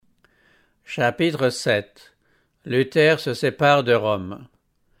Chapitre 7. Luther se sépare de Rome.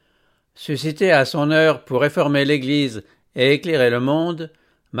 Suscité à son heure pour réformer l'Église et éclairer le monde,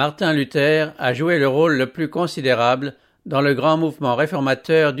 Martin Luther a joué le rôle le plus considérable dans le grand mouvement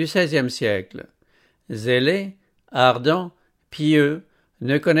réformateur du XVIe siècle. Zélé, ardent, pieux,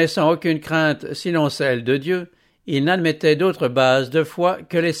 ne connaissant aucune crainte sinon celle de Dieu, il n'admettait d'autre base de foi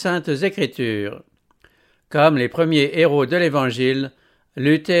que les saintes Écritures. Comme les premiers héros de l'Évangile,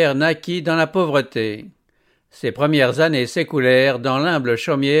 Luther naquit dans la pauvreté. Ses premières années s'écoulèrent dans l'humble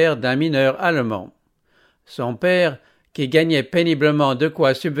chaumière d'un mineur allemand. Son père, qui gagnait péniblement de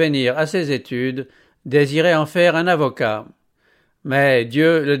quoi subvenir à ses études, désirait en faire un avocat. Mais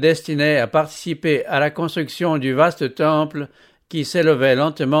Dieu le destinait à participer à la construction du vaste temple qui s'élevait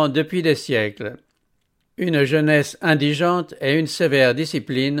lentement depuis des siècles. Une jeunesse indigente et une sévère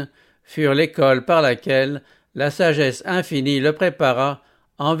discipline furent l'école par laquelle la sagesse infinie le prépara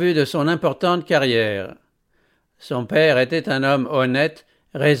en vue de son importante carrière. Son père était un homme honnête,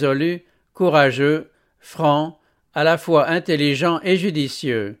 résolu, courageux, franc, à la fois intelligent et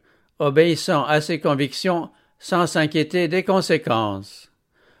judicieux, obéissant à ses convictions sans s'inquiéter des conséquences.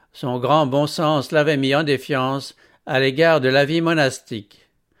 Son grand bon sens l'avait mis en défiance à l'égard de la vie monastique.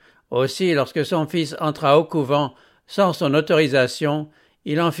 Aussi, lorsque son fils entra au couvent sans son autorisation,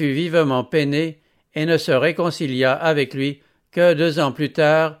 il en fut vivement peiné et ne se réconcilia avec lui que 2 ans plus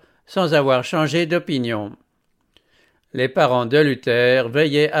tard, sans avoir changé d'opinion. Les parents de Luther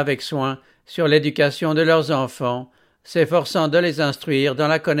veillaient avec soin sur l'éducation de leurs enfants, s'efforçant de les instruire dans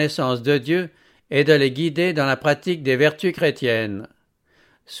la connaissance de Dieu et de les guider dans la pratique des vertus chrétiennes.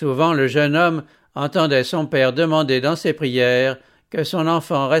 Souvent le jeune homme entendait son père demander dans ses prières que son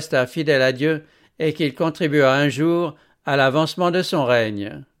enfant restât fidèle à Dieu et qu'il contribuât un jour à l'avancement de son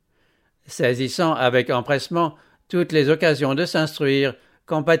règne. Saisissant avec empressement toutes les occasions de s'instruire,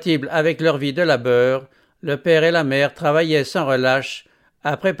 compatibles avec leur vie de labeur, le père et la mère travaillaient sans relâche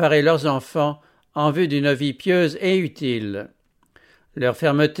à préparer leurs enfants en vue d'une vie pieuse et utile. Leur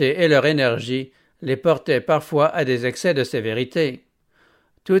fermeté et leur énergie les portaient parfois à des excès de sévérité.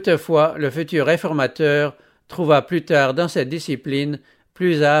 Toutefois, le futur réformateur trouva plus tard dans cette discipline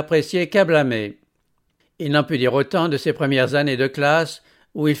plus à apprécier qu'à blâmer. Il n'en put dire autant de ses premières années de classe,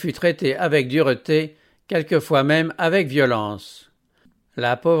 où il fut traité avec dureté, quelquefois même avec violence.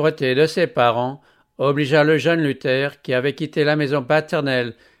 La pauvreté de ses parents obligea le jeune Luther, qui avait quitté la maison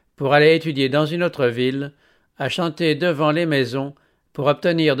paternelle pour aller étudier dans une autre ville, à chanter devant les maisons pour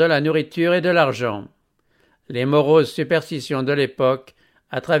obtenir de la nourriture et de l'argent. Les moroses superstitions de l'époque,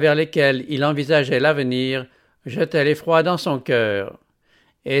 à travers lesquelles il envisageait l'avenir, jetaient l'effroi dans son cœur.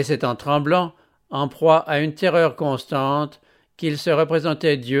 Et c'est en tremblant, en proie à une terreur constante, qu'il se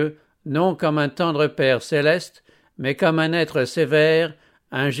représentait Dieu non comme un tendre Père céleste, mais comme un être sévère,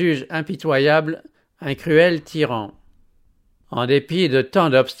 un juge impitoyable, un cruel tyran. En dépit de tant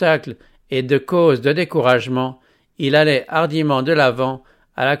d'obstacles et de causes de découragement, il allait hardiment de l'avant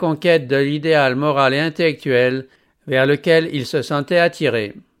à la conquête de l'idéal moral et intellectuel vers lequel il se sentait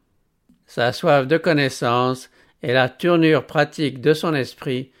attiré. Sa soif de connaissance et la tournure pratique de son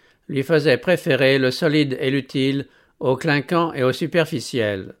esprit lui faisaient préférer le solide et l'utile au clinquant et au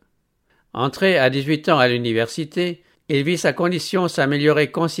superficiel. Entré à 18 ans à l'université, il vit sa condition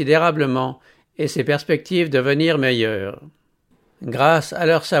s'améliorer considérablement et ses perspectives devenir meilleures. Grâce à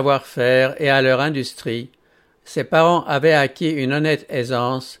leur savoir-faire et à leur industrie, ses parents avaient acquis une honnête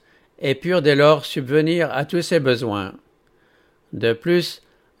aisance et purent dès lors subvenir à tous ses besoins. De plus,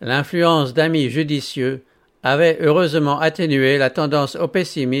 l'influence d'amis judicieux avait heureusement atténué la tendance au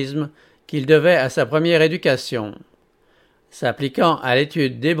pessimisme qu'il devait à sa première éducation. S'appliquant à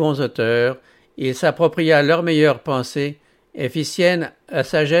l'étude des bons auteurs, il s'appropria leurs meilleures pensées et fit sienne la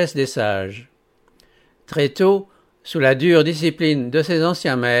sagesse des sages. Très tôt, sous la dure discipline de ses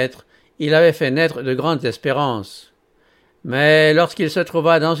anciens maîtres, il avait fait naître de grandes espérances. Mais lorsqu'il se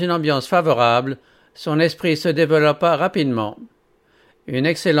trouva dans une ambiance favorable, son esprit se développa rapidement. Une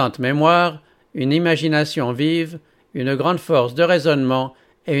excellente mémoire, une imagination vive, une grande force de raisonnement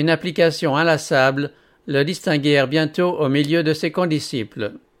et une application inlassable le distinguèrent bientôt au milieu de ses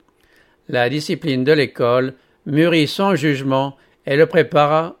condisciples. La discipline de l'école mûrit son jugement et le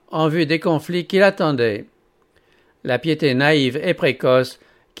prépara en vue des conflits qui l'attendaient. La piété naïve et précoce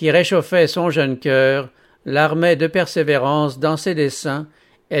qui réchauffait son jeune cœur l'armait de persévérance dans ses desseins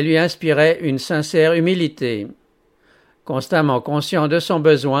et lui inspirait une sincère humilité. Constamment conscient de son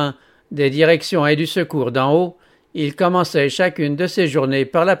besoin des directions et du secours d'en haut, il commençait chacune de ses journées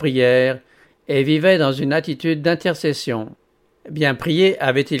par la prière et vivait dans une attitude d'intercession. Bien prier,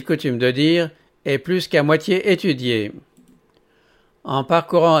 avait-il coutume de dire, et plus qu'à moitié étudier. En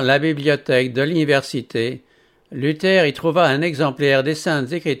parcourant la bibliothèque de l'université, Luther y trouva un exemplaire des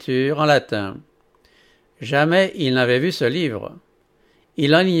Saintes Écritures en latin. Jamais il n'avait vu ce livre.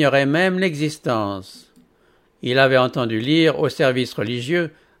 Il en ignorait même l'existence. Il avait entendu lire au service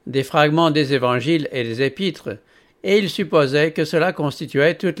religieux des fragments des évangiles et des épîtres, et il supposait que cela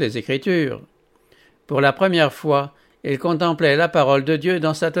constituait toutes les Écritures. Pour la première fois, il contemplait la parole de Dieu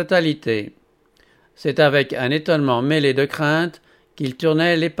dans sa totalité. C'est avec un étonnement mêlé de crainte qu'il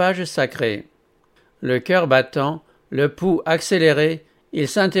tournait les pages sacrées. Le cœur battant, le pouls accéléré, il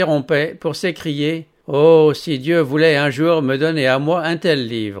s'interrompait pour s'écrier « Oh, si Dieu voulait un jour me donner à moi un tel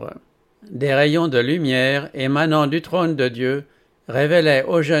livre !» Des rayons de lumière émanant du trône de Dieu révélaient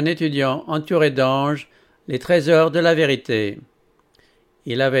au jeune étudiant entouré d'anges les trésors de la vérité.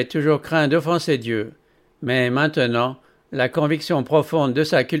 Il avait toujours craint d'offenser Dieu, mais maintenant, la conviction profonde de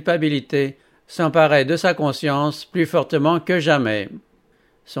sa culpabilité s'emparait de sa conscience plus fortement que jamais.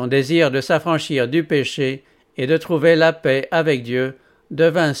 Son désir de s'affranchir du péché et de trouver la paix avec Dieu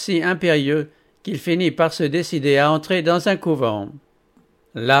devint si impérieux qu'il finit par se décider à entrer dans un couvent.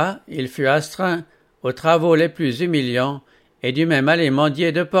 Là, il fut astreint aux travaux les plus humiliants et dut même aller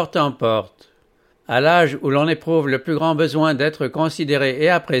mendier de porte en porte. À l'âge où l'on éprouve le plus grand besoin d'être considéré et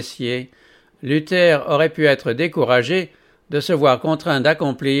apprécié, Luther aurait pu être découragé de se voir contraint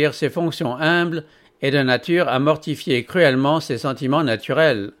d'accomplir ses fonctions humbles et de nature à mortifier cruellement ses sentiments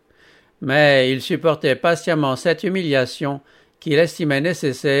naturels. Mais il supportait patiemment cette humiliation qu'il estimait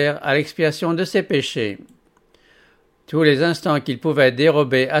nécessaire à l'expiation de ses péchés. Tous les instants qu'il pouvait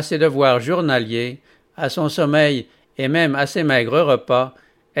dérober à ses devoirs journaliers, à son sommeil et même à ses maigres repas,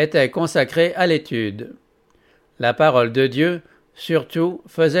 étaient consacrés à l'étude. La parole de Dieu, surtout,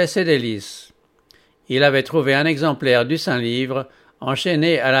 faisait ses délices. Il avait trouvé un exemplaire du Saint-Livre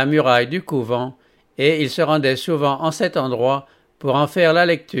enchaîné à la muraille du couvent, et il se rendait souvent en cet endroit pour en faire la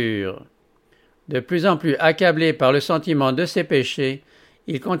lecture. De plus en plus accablé par le sentiment de ses péchés,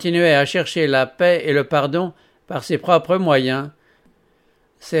 il continuait à chercher la paix et le pardon par ses propres moyens,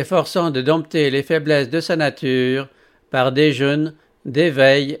 s'efforçant de dompter les faiblesses de sa nature par des jeûnes, des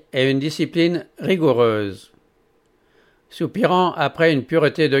veilles et une discipline rigoureuse. Soupirant après une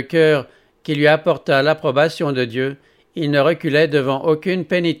pureté de cœur qui lui apporta l'approbation de Dieu, il ne reculait devant aucune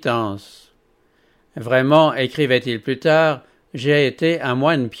pénitence. Vraiment, écrivait-il plus tard, j'ai été un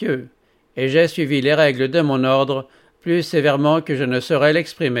moine pieux, et j'ai suivi les règles de mon ordre plus sévèrement que je ne saurais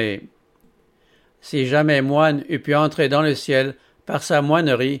l'exprimer. Si jamais moine eût pu entrer dans le ciel par sa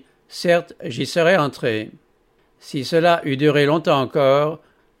moinerie, certes j'y serais entré. Si cela eût duré longtemps encore,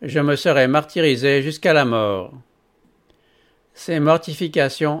 je me serais martyrisé jusqu'à la mort. Ces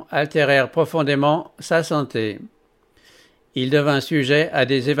mortifications altérèrent profondément sa santé. Il devint sujet à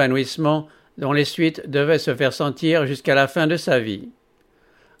des évanouissements dont les suites devaient se faire sentir jusqu'à la fin de sa vie.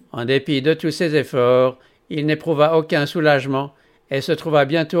 En dépit de tous ses efforts, il n'éprouva aucun soulagement et se trouva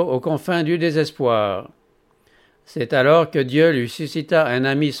bientôt aux confins du désespoir. C'est alors que Dieu lui suscita un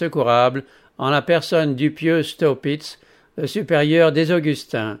ami secourable en la personne du pieux Staupitz, le supérieur des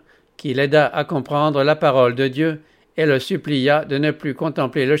Augustins, qui l'aida à comprendre la parole de Dieu et le supplia de ne plus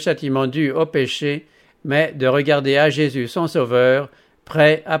contempler le châtiment dû au péché, mais de regarder à Jésus son Sauveur,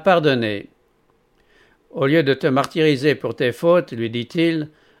 prêt à pardonner. Au lieu de te martyriser pour tes fautes, lui dit-il,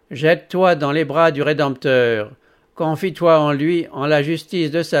 jette-toi dans les bras du Rédempteur, confie-toi en lui, en la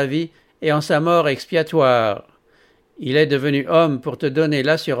justice de sa vie et en sa mort expiatoire. Il est devenu homme pour te donner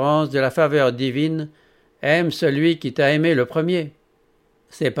l'assurance de la faveur divine. Aime celui qui t'a aimé le premier.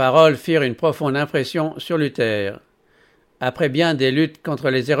 Ces paroles firent une profonde impression sur Luther. Après bien des luttes contre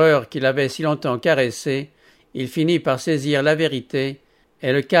les erreurs qu'il avait si longtemps caressées, il finit par saisir la vérité,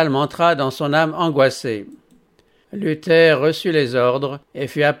 et le calme entra dans son âme angoissée. Luther reçut les ordres et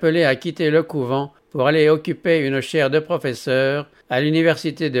fut appelé à quitter le couvent pour aller occuper une chaire de professeur à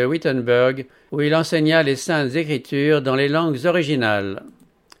l'université de Wittenberg, où il enseigna les Saintes Écritures dans les langues originales.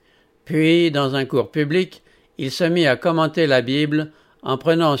 Puis, dans un cours public, il se mit à commenter la Bible en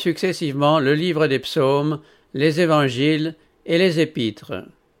prenant successivement le livre des psaumes, les évangiles et les épîtres.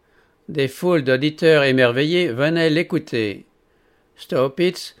 Des foules d'auditeurs émerveillés venaient l'écouter.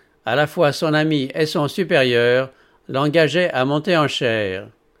 Staupitz, à la fois son ami et son supérieur, l'engageait à monter en chaire.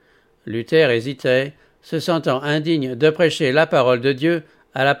 Luther hésitait, se sentant indigne de prêcher la parole de Dieu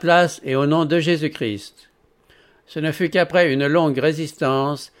à la place et au nom de Jésus-Christ. Ce ne fut qu'après une longue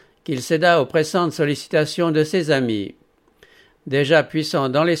résistance qu'il céda aux pressantes sollicitations de ses amis. Déjà puissant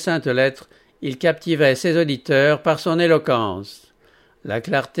dans les saintes lettres, il captivait ses auditeurs par son éloquence. La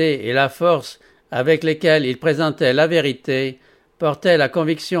clarté et la force avec lesquelles il présentait la vérité portaient la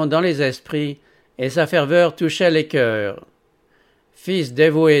conviction dans les esprits, et sa ferveur touchait les cœurs. Fils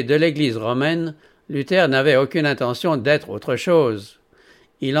dévoué de l'Église romaine, Luther n'avait aucune intention d'être autre chose.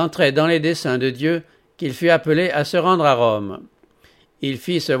 Il entrait dans les desseins de Dieu qu'il fut appelé à se rendre à Rome. Il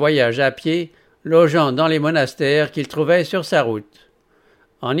fit ce voyage à pied, logeant dans les monastères qu'il trouvait sur sa route.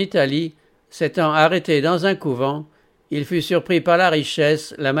 En Italie, s'étant arrêté dans un couvent, il fut surpris par la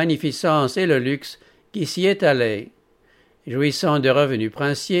richesse, la magnificence et le luxe qui s'y étalaient. Jouissant de revenus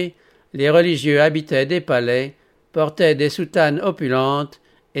princiers, les religieux habitaient des palais, portaient des soutanes opulentes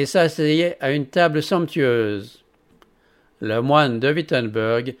et s'asseyaient à une table somptueuse. Le moine de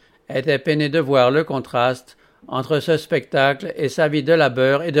Wittenberg était peiné de voir le contraste entre ce spectacle et sa vie de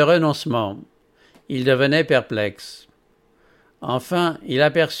labeur et de renoncement. Il devenait perplexe. Enfin, il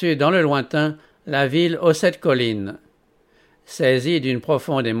aperçut dans le lointain la ville aux 7 collines. Saisi d'une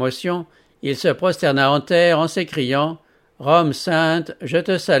profonde émotion, il se prosterna en terre en s'écriant « Rome sainte, je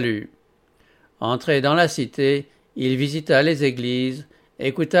te salue ». Entré dans la cité, il visita les églises,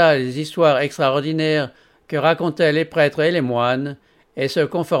 écouta les histoires extraordinaires que racontaient les prêtres et les moines, et se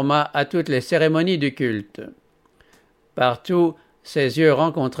conforma à toutes les cérémonies du culte. Partout, ses yeux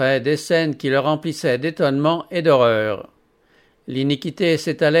rencontraient des scènes qui le remplissaient d'étonnement et d'horreur. L'iniquité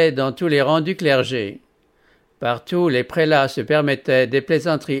s'étalait dans tous les rangs du clergé. Partout, les prélats se permettaient des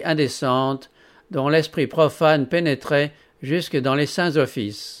plaisanteries indécentes dont l'esprit profane pénétrait jusque dans les saints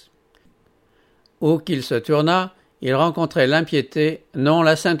offices. Où qu'il se tournât, il rencontrait l'impiété, non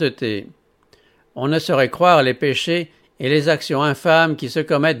la sainteté. On ne saurait croire les péchés et les actions infâmes qui se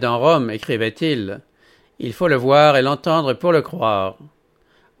commettent dans Rome, écrivait-il. Il faut le voir et l'entendre pour le croire.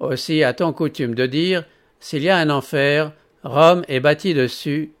 Aussi a-t-on coutume de dire, s'il y a un enfer, Rome est bâtie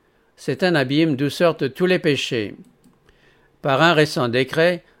dessus, c'est un abîme d'où sortent tous les péchés. Par un récent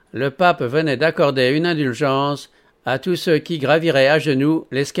décret, le pape venait d'accorder une indulgence à tous ceux qui graviraient à genoux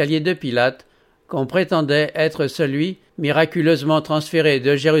l'escalier de Pilate, qu'on prétendait être celui miraculeusement transféré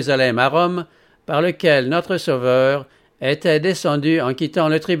de Jérusalem à Rome, par lequel notre Sauveur était descendu en quittant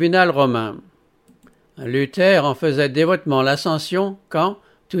le tribunal romain. Luther en faisait dévotement l'ascension quand,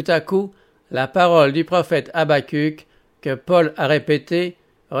 tout à coup, la parole du prophète Habacuc, que Paul a répétée,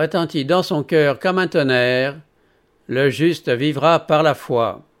 retentit dans son cœur comme un tonnerre. Le juste vivra par la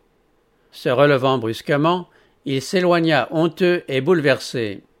foi. Se relevant brusquement, il s'éloigna honteux et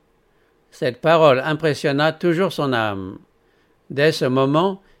bouleversé. Cette parole impressionna toujours son âme. Dès ce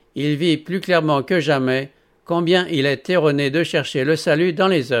moment, il vit plus clairement que jamais combien il est erroné de chercher le salut dans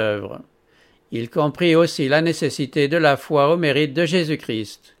les œuvres. Il comprit aussi la nécessité de la foi au mérite de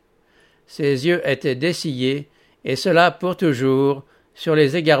Jésus-Christ. Ses yeux étaient dessillés, et cela pour toujours, sur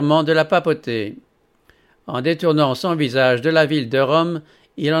les égarements de la papauté. En détournant son visage de la ville de Rome,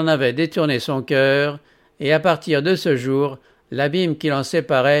 il en avait détourné son cœur, et à partir de ce jour, l'abîme qui l'en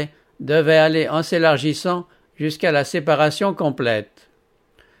séparait devait aller en s'élargissant jusqu'à la séparation complète.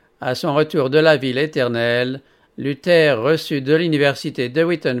 À son retour de la ville éternelle, Luther reçut de l'université de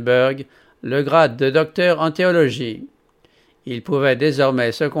Wittenberg le grade de docteur en théologie. Il pouvait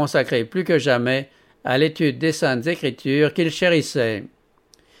désormais se consacrer plus que jamais à l'étude des saintes écritures qu'il chérissait.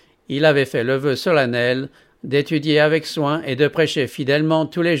 Il avait fait le vœu solennel d'étudier avec soin et de prêcher fidèlement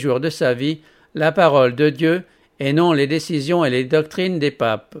tous les jours de sa vie la parole de Dieu et non les décisions et les doctrines des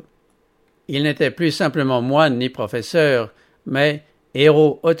papes. Il n'était plus simplement moine ni professeur, mais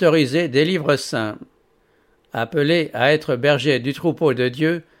héros autorisé des livres saints. Appelé à être berger du troupeau de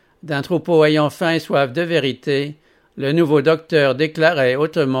Dieu, d'un troupeau ayant faim et soif de vérité, le nouveau docteur déclarait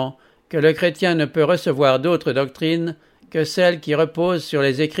hautement que le chrétien ne peut recevoir d'autre doctrine que celle qui repose sur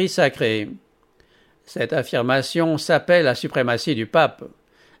les écrits sacrés. Cette affirmation sapait la suprématie du pape.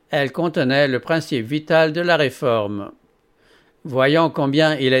 Elle contenait le principe vital de la réforme. Voyant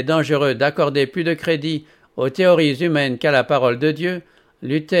combien il est dangereux d'accorder plus de crédit aux théories humaines qu'à la parole de Dieu,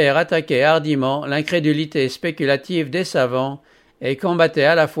 Luther attaquait hardiment l'incrédulité spéculative des savants et combattait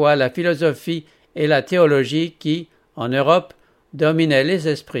à la fois la philosophie et la théologie qui, en Europe, dominaient les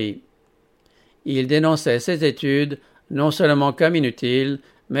esprits. Il dénonçait ces études non seulement comme inutiles,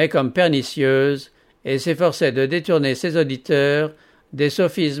 mais comme pernicieuses, et s'efforçait de détourner ses auditeurs des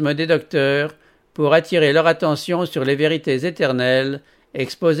sophismes des docteurs pour attirer leur attention sur les vérités éternelles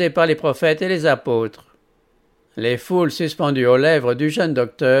exposées par les prophètes et les apôtres. Les foules suspendues aux lèvres du jeune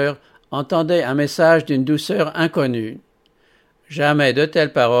docteur entendaient un message d'une douceur inconnue. Jamais de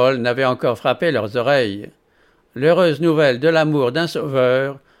telles paroles n'avaient encore frappé leurs oreilles. L'heureuse nouvelle de l'amour d'un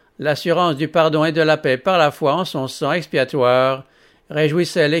sauveur, l'assurance du pardon et de la paix par la foi en son sang expiatoire,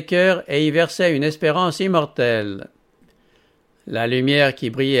 réjouissait les cœurs et y versait une espérance immortelle. La lumière qui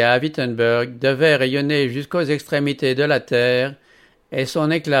brillait à Wittenberg devait rayonner jusqu'aux extrémités de la terre, et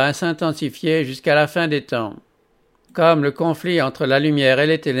son éclat s'intensifiait jusqu'à la fin des temps. Comme le conflit entre la lumière et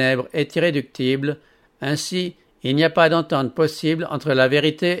les ténèbres est irréductible, ainsi il n'y a pas d'entente possible entre la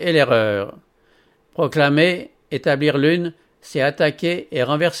vérité et l'erreur. Proclamer, établir l'une, c'est attaquer et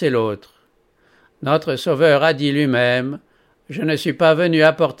renverser l'autre. Notre Sauveur a dit lui-même « Je ne suis pas venu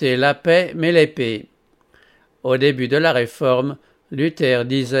apporter la paix, mais l'épée ». Au début de la Réforme, Luther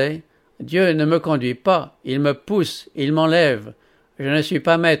disait « Dieu ne me conduit pas, il me pousse, il m'enlève. Je ne suis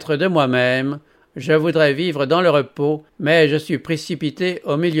pas maître de moi-même, je voudrais vivre dans le repos, mais je suis précipité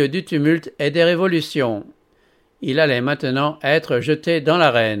au milieu du tumulte et des révolutions. » Il allait maintenant être jeté dans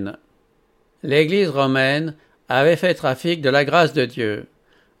l'arène. L'Église romaine avait fait trafic de la grâce de Dieu.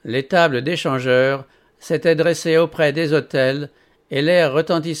 Les tables d'échangeurs s'étaient dressées auprès des autels et l'air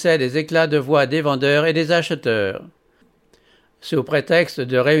retentissait des éclats de voix des vendeurs et des acheteurs. Sous prétexte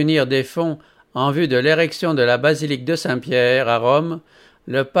de réunir des fonds en vue de l'érection de la basilique de Saint-Pierre à Rome,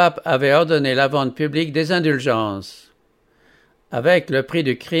 le pape avait ordonné la vente publique des indulgences. Avec le prix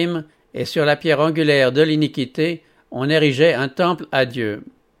du crime et sur la pierre angulaire de l'iniquité, on érigeait un temple à Dieu.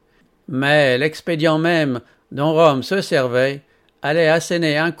 Mais l'expédient même dont Rome se servait allait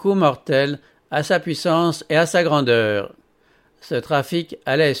asséner un coup mortel à sa puissance et à sa grandeur. Ce trafic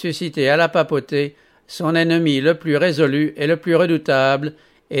allait susciter à la papauté son ennemi le plus résolu et le plus redoutable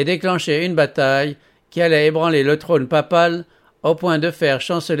et déclencher une bataille qui allait ébranler le trône papal au point de faire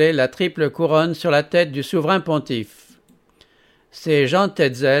chanceler la triple couronne sur la tête du souverain pontife. C'est Jean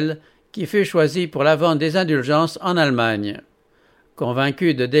Tetzel qui fut choisi pour la vente des indulgences en Allemagne.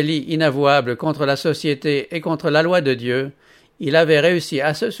 Convaincu de délits inavouables contre la société et contre la loi de Dieu, il avait réussi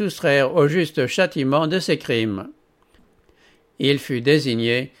à se soustraire au juste châtiment de ses crimes. Il fut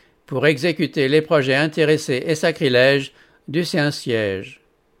désigné pour exécuter les projets intéressés et sacrilèges du Saint-Siège.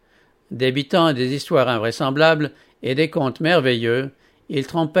 Débitant des histoires invraisemblables et des contes merveilleux, il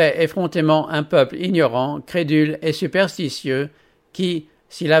trompait effrontément un peuple ignorant, crédule et superstitieux qui,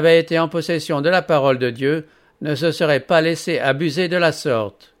 s'il avait été en possession de la parole de Dieu, ne se serait pas laissé abuser de la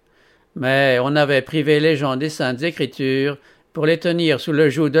sorte. Mais on avait privé les gens des saintes écritures pour les tenir sous le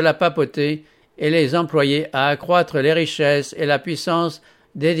joug de la papauté et les employer à accroître les richesses et la puissance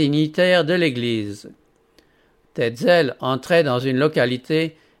des dignitaires de l'Église. Tetzel entrait dans une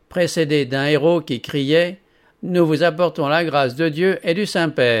localité précédé d'un héros qui criait « Nous vous apportons la grâce de Dieu et du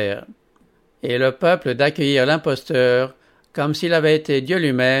Saint-Père » et le peuple d'accueillir l'imposteur comme s'il avait été Dieu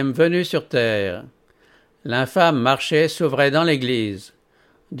lui-même venu sur terre. L'infâme marché s'ouvrait dans l'Église.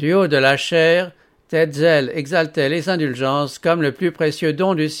 Du haut de la chair, Tetzel exaltait les indulgences comme le plus précieux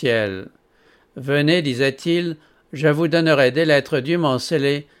don du ciel. « Venez, disait-il, je vous donnerai des lettres dûment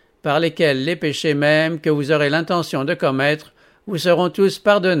scellées, par lesquelles les péchés même que vous aurez l'intention de commettre vous seront tous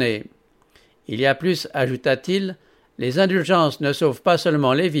pardonnés. Il y a plus, ajouta-t-il, les indulgences ne sauvent pas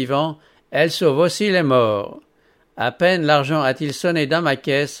seulement les vivants, elles sauvent aussi les morts. À peine l'argent a-t-il sonné dans ma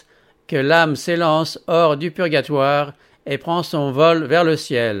caisse que l'âme s'élance hors du purgatoire et prend son vol vers le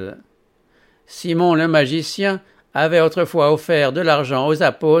ciel. Simon le magicien avait autrefois offert de l'argent aux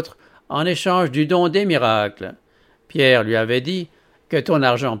apôtres en échange du don des miracles. Pierre lui avait dit « Que ton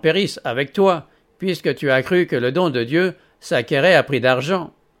argent périsse avec toi, puisque tu as cru que le don de Dieu s'acquérait à prix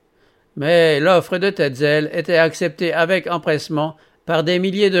d'argent. » Mais l'offre de Tetzel était acceptée avec empressement par des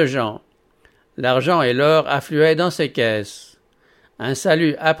milliers de gens. L'argent et l'or affluaient dans ses caisses. Un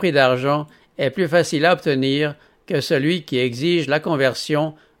salut à prix d'argent est plus facile à obtenir que celui qui exige la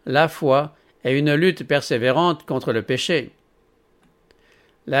conversion, la foi et une lutte persévérante contre le péché.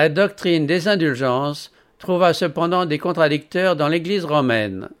 La doctrine des indulgences trouva cependant des contradicteurs dans l'Église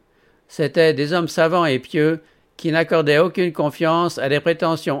romaine. C'étaient des hommes savants et pieux qui n'accordaient aucune confiance à des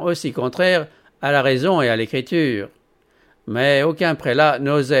prétentions aussi contraires à la raison et à l'Écriture. Mais aucun prélat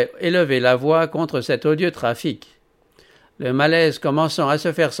n'osait élever la voix contre cet odieux trafic. Le malaise commençant à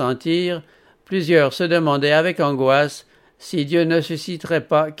se faire sentir, plusieurs se demandaient avec angoisse si Dieu ne susciterait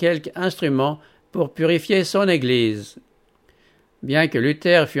pas quelque instrument pour purifier son Église. Bien que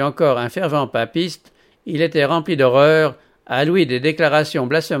Luther fût encore un fervent papiste, il était rempli d'horreur à l'ouïe des déclarations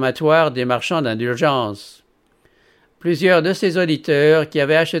blasphématoires des marchands d'indulgence. Plusieurs de ses auditeurs, qui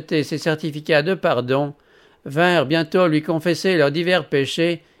avaient acheté ses certificats de pardon, vinrent bientôt lui confesser leurs divers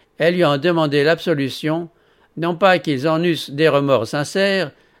péchés et lui en demander l'absolution, non pas qu'ils en eussent des remords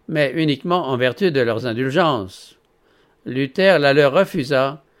sincères, mais uniquement en vertu de leurs indulgences. Luther la leur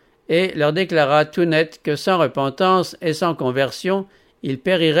refusa et leur déclara tout net que sans repentance et sans conversion, ils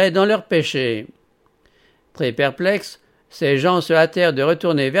périraient dans leurs péchés. Très perplexes, ces gens se hâtèrent de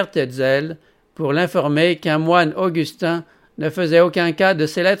retourner vers Tetzel pour l'informer qu'un moine augustin ne faisait aucun cas de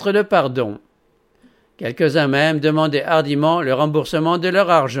ces lettres de pardon. « Quelques-uns même demandaient hardiment le remboursement de leur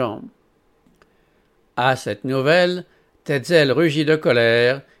argent. À cette nouvelle, Tetzel rugit de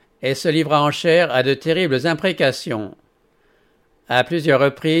colère et se livra en chair à de terribles imprécations. À plusieurs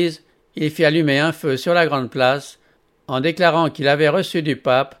reprises, il fit allumer un feu sur la grande place en déclarant qu'il avait reçu du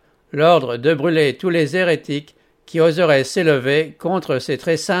pape l'ordre de brûler tous les hérétiques qui oseraient s'élever contre ces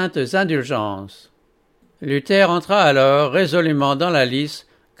très saintes indulgences. Luther entra alors résolument dans la lice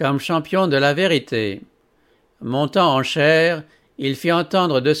comme champion de la vérité. Montant en chair, il fit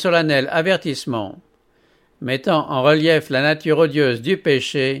entendre de solennels avertissements. Mettant en relief la nature odieuse du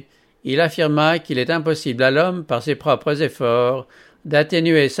péché, il affirma qu'il est impossible à l'homme, par ses propres efforts,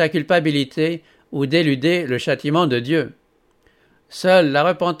 d'atténuer sa culpabilité ou d'éluder le châtiment de Dieu. Seule la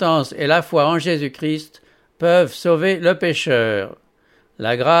repentance et la foi en Jésus-Christ peuvent sauver le pécheur.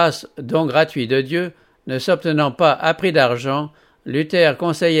 La grâce, don gratuit de Dieu, ne s'obtenant pas à prix d'argent, Luther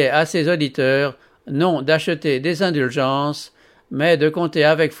conseillait à ses auditeurs non d'acheter des indulgences, mais de compter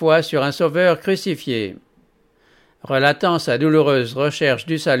avec foi sur un sauveur crucifié. Relatant sa douloureuse recherche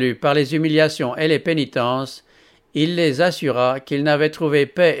du salut par les humiliations et les pénitences, il les assura qu'il n'avait trouvé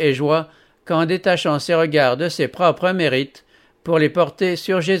paix et joie qu'en détachant ses regards de ses propres mérites pour les porter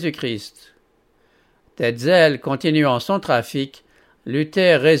sur Jésus-Christ. Tetzel continuant son trafic,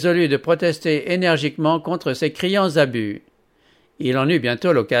 Luther résolut de protester énergiquement contre ces criants abus. Il en eut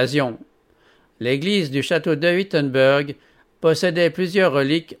bientôt l'occasion. L'église du château de Wittenberg possédait plusieurs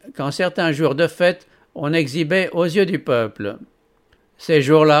reliques qu'en certains jours de fête on exhibait aux yeux du peuple. Ces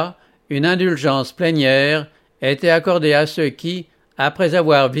jours-là, une indulgence plénière était accordée à ceux qui, après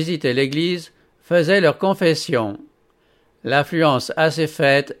avoir visité l'église, faisaient leur confession. L'affluence à ces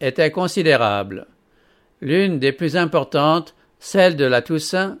fêtes était considérable. L'une des plus importantes, celle de la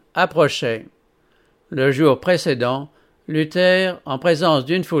Toussaint, approchait. Le jour précédent, Luther, en présence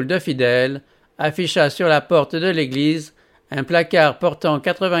d'une foule de fidèles, afficha sur la porte de l'église un placard portant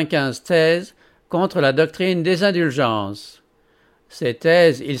 95 thèses contre la doctrine des indulgences. Ces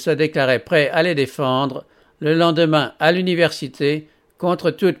thèses, il se déclarait prêt à les défendre le lendemain à l'université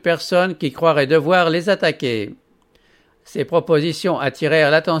contre toute personne qui croirait devoir les attaquer. Ces propositions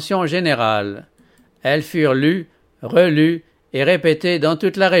attirèrent l'attention générale. Elles furent lues, relues et répétées dans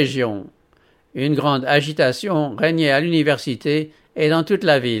toute la région. Une grande agitation régnait à l'université et dans toute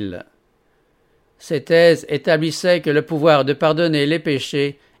la ville. Ces thèses établissaient que le pouvoir de pardonner les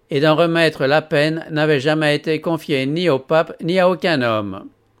péchés et d'en remettre la peine n'avait jamais été confié ni au pape ni à aucun homme.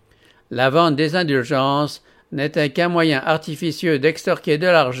 La vente des indulgences n'était qu'un moyen artificieux d'extorquer de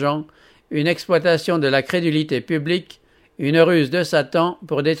l'argent, une exploitation de la crédulité publique, une ruse de Satan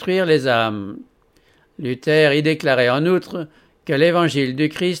pour détruire les âmes. Luther y déclarait en outre que l'évangile du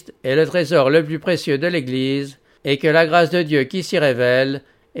Christ est le trésor le plus précieux de l'Église et que la grâce de Dieu qui s'y révèle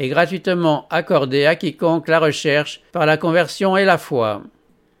est gratuitement accordée à quiconque la recherche par la conversion et la foi.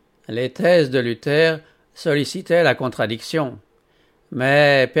 Les thèses de Luther sollicitaient la contradiction,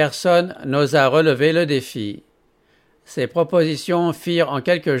 mais personne n'osa relever le défi. Ces propositions firent en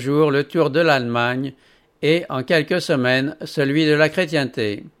quelques jours le tour de l'Allemagne et en quelques semaines celui de la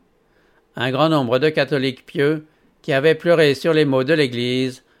chrétienté. Un grand nombre de catholiques pieux, qui avaient pleuré sur les maux de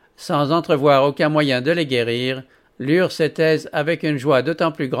l'Église, sans entrevoir aucun moyen de les guérir, lurent ces thèses avec une joie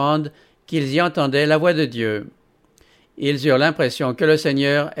d'autant plus grande qu'ils y entendaient la voix de Dieu. Ils eurent l'impression que le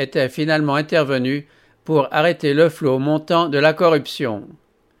Seigneur était finalement intervenu pour arrêter le flot montant de la corruption.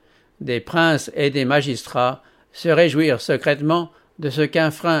 Des princes et des magistrats se réjouirent secrètement de ce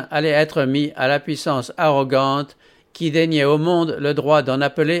qu'un frein allait être mis à la puissance arrogante qui déniait au monde le droit d'en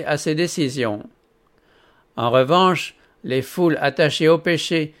appeler à ses décisions. En revanche, les foules attachées au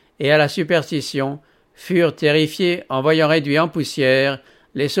péché et à la superstition furent terrifiées en voyant réduits en poussière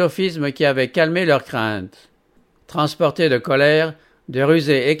les sophismes qui avaient calmé leurs craintes. Transportés de colère, de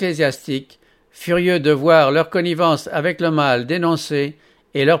rusées ecclésiastiques, furieux de voir leur connivence avec le mal dénoncée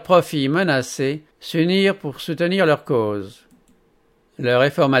et leurs profits menacés, s'unirent pour soutenir leur cause. Le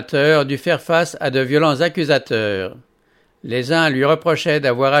réformateur dut faire face à de violents accusateurs. Les uns lui reprochaient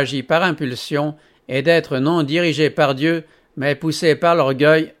d'avoir agi par impulsion et d'être non dirigé par Dieu, mais poussé par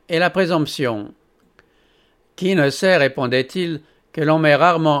l'orgueil et la présomption. Qui ne sait, répondait-il, que l'on met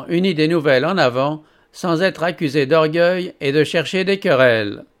rarement une idée nouvelle en avant sans être accusé d'orgueil et de chercher des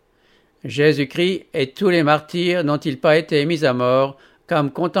querelles. Jésus-Christ et tous les martyrs n'ont-ils pas été mis à mort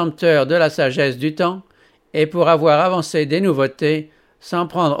comme contempteurs de la sagesse du temps et pour avoir avancé des nouveautés sans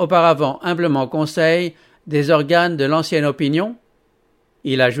prendre auparavant humblement conseil des organes de l'ancienne opinion?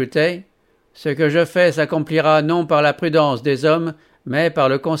 Il ajoutait « Ce que je fais s'accomplira non par la prudence des hommes, mais par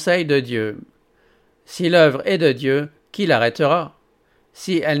le conseil de Dieu. Si l'œuvre est de Dieu, qui l'arrêtera?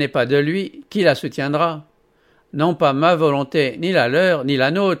 Si elle n'est pas de lui, qui la soutiendra? Non pas ma volonté, ni la leur, ni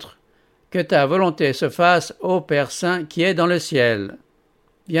la nôtre, que ta volonté se fasse, ô Père Saint qui est dans le ciel. »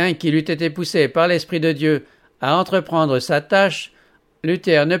 Bien qu'il eût été poussé par l'Esprit de Dieu à entreprendre sa tâche,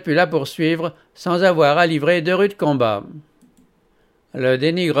 Luther ne put la poursuivre sans avoir à livrer de rudes combats. Le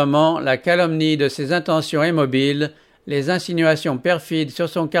dénigrement, la calomnie de ses intentions immobiles, les insinuations perfides sur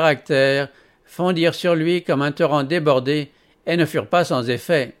son caractère fondirent sur lui comme un torrent débordé et ne furent pas sans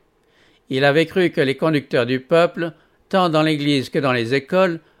effet. Il avait cru que les conducteurs du peuple, tant dans l'Église que dans les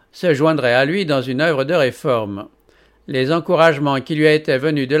écoles, se joindraient à lui dans une œuvre de réforme. Les encouragements qui lui étaient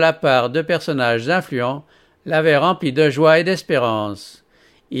venus de la part de personnages influents l'avaient rempli de joie et d'espérance.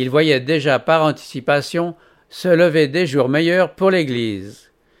 Il voyait déjà par anticipation se lever des jours meilleurs pour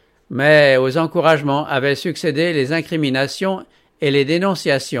l'Église. Mais aux encouragements avaient succédé les incriminations et les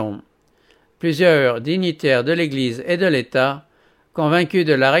dénonciations. Plusieurs dignitaires de l'Église et de l'État, convaincus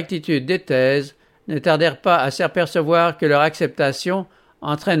de la rectitude des thèses, ne tardèrent pas à s'apercevoir que leur acceptation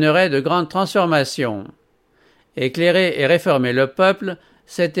entraînerait de grandes transformations. Éclairer et réformer le peuple,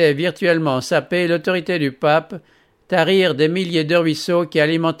 c'était virtuellement saper l'autorité du pape, tarir des milliers de ruisseaux qui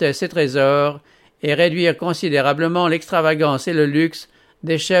alimentaient ses trésors et réduire considérablement l'extravagance et le luxe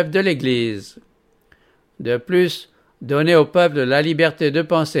des chefs de l'Église. De plus, donner au peuple la liberté de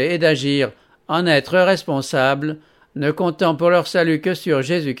penser et d'agir, en être responsable, ne comptant pour leur salut que sur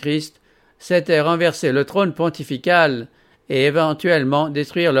Jésus-Christ, c'était renverser le trône pontifical et éventuellement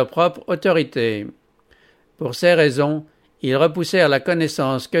détruire leur propre autorité. Pour ces raisons, ils repoussèrent la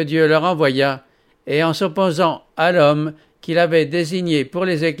connaissance que Dieu leur envoya, et en s'opposant à l'homme qu'il avait désigné pour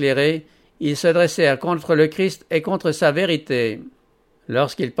les éclairer, ils se dressèrent contre le Christ et contre sa vérité.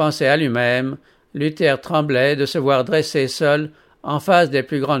 Lorsqu'il pensait à lui-même, Luther tremblait de se voir dressé seul en face des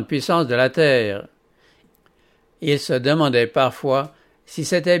plus grandes puissances de la terre. Il se demandait parfois si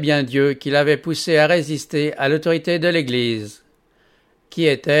c'était bien Dieu qui l'avait poussé à résister à l'autorité de l'Église. « Qui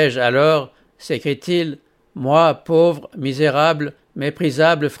étais-je alors ?» s'écrie-t-il, « moi, pauvre, misérable,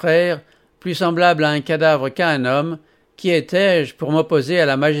 méprisable frère, plus semblable à un cadavre qu'à un homme, qui étais-je pour m'opposer à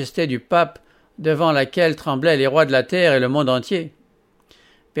la majesté du pape, devant laquelle tremblaient les rois de la terre et le monde entier?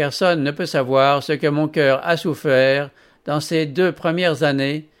 Personne ne peut savoir ce que mon cœur a souffert dans ces 2 premières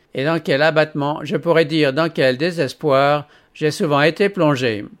années, et dans quel abattement, je pourrais dire dans quel désespoir, j'ai souvent été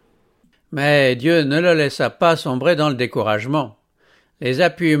plongé. » Mais Dieu ne le laissa pas sombrer dans le découragement. Les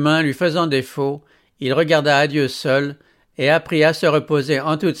appuis humains lui faisant défaut, il regarda à Dieu seul et apprit à se reposer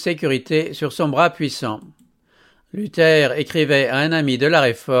en toute sécurité sur son bras puissant. Luther écrivait à un ami de la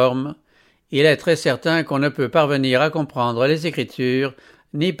Réforme « Il est très certain qu'on ne peut parvenir à comprendre les Écritures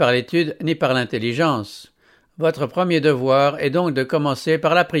ni par l'étude ni par l'intelligence. Votre premier devoir est donc de commencer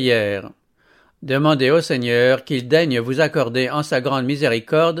par la prière. Demandez au Seigneur qu'il daigne vous accorder en sa grande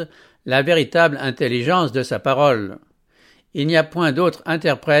miséricorde la véritable intelligence de sa parole. Il n'y a point d'autre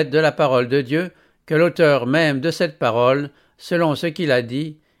interprète de la parole de Dieu que l'auteur même de cette parole, selon ce qu'il a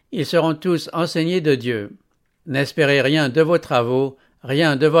dit, ils seront tous enseignés de Dieu. N'espérez rien de vos travaux,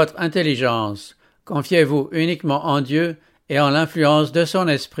 rien de votre intelligence. Confiez-vous uniquement en Dieu et en l'influence de son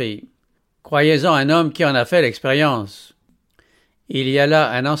esprit. Croyez-en un homme qui en a fait l'expérience. » Il y a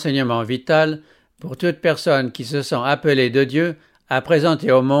là un enseignement vital pour toute personne qui se sent appelée de Dieu à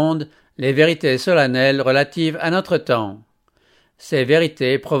présenter au monde les vérités solennelles relatives à notre temps. Ces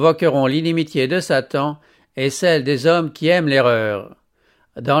vérités provoqueront l'inimitié de Satan et celle des hommes qui aiment l'erreur.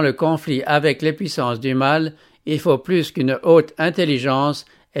 Dans le conflit avec les puissances du mal, il faut plus qu'une haute intelligence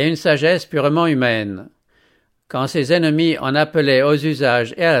et une sagesse purement humaine. Quand ses ennemis en appelaient aux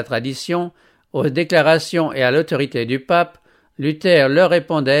usages et à la tradition, aux déclarations et à l'autorité du pape, Luther leur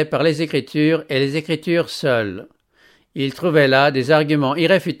répondait par les Écritures et les Écritures seules. Il trouvait là des arguments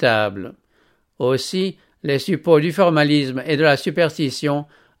irréfutables. Aussi, les suppôts du formalisme et de la superstition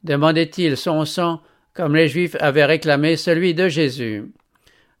demandaient-ils son sang comme les Juifs avaient réclamé celui de Jésus.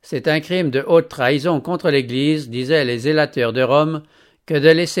 C'est un crime de haute trahison contre l'Église, disaient les zélateurs de Rome, que de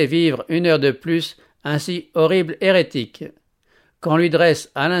laisser vivre 1 heure de plus un si horrible hérétique, qu'on lui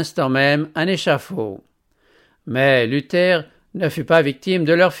dresse à l'instant même un échafaud. Mais Luther ne fut pas victime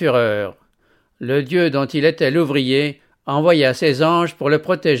de leur fureur. Le Dieu dont il était l'ouvrier envoya ses anges pour le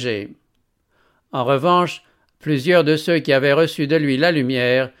protéger. En revanche, plusieurs de ceux qui avaient reçu de lui la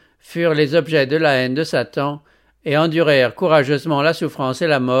lumière furent les objets de la haine de Satan et endurèrent courageusement la souffrance et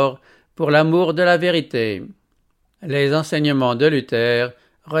la mort pour l'amour de la vérité. Les enseignements de Luther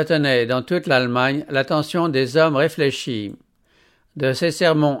retenaient dans toute l'Allemagne l'attention des hommes réfléchis. De ses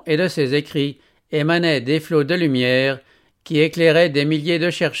sermons et de ses écrits émanaient des flots de lumière qui éclairaient des milliers de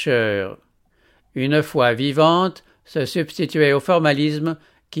chercheurs. Une foi vivante se substituait au formalisme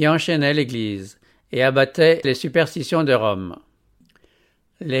qui enchaînait l'Église et abattait les superstitions de Rome.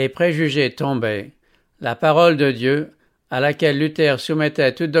 Les préjugés tombaient. La parole de Dieu, à laquelle Luther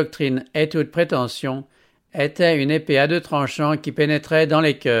soumettait toute doctrine et toute prétention, était une épée à 2 tranchants qui pénétrait dans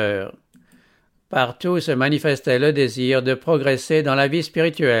les cœurs. Partout se manifestait le désir de progresser dans la vie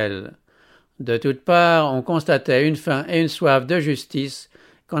spirituelle. De toutes parts, on constatait une faim et une soif de justice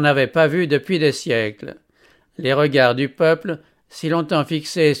qu'on n'avait pas vues depuis des siècles. Les regards du peuple, si longtemps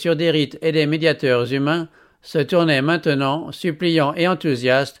fixés sur des rites et des médiateurs humains, se tournaient maintenant, suppliants et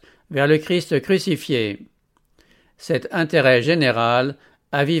enthousiastes, vers le Christ crucifié. Cet intérêt général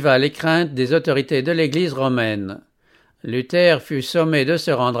aviva les craintes des autorités de l'Église romaine. Luther fut sommé de se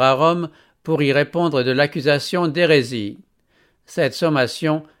rendre à Rome pour y répondre de l'accusation d'hérésie. Cette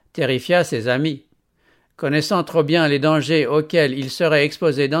sommation terrifia ses amis. Connaissant trop bien les dangers auxquels il serait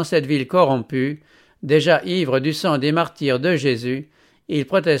exposé dans cette ville corrompue, déjà ivre du sang des martyrs de Jésus, ils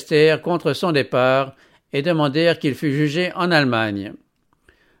protestèrent contre son départ et demandèrent qu'il fût jugé en Allemagne.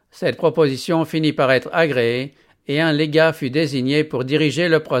 Cette proposition finit par être agréée et un légat fut désigné pour diriger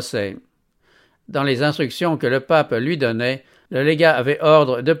le procès. Dans les instructions que le pape lui donnait, le légat avait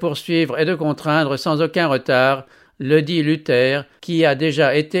ordre de poursuivre et de contraindre sans aucun retard le dit Luther, qui a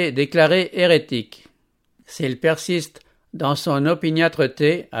déjà été déclaré hérétique. S'il persiste dans son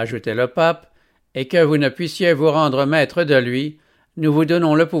opiniâtreté, ajoutait le pape, et que vous ne puissiez vous rendre maître de lui, nous vous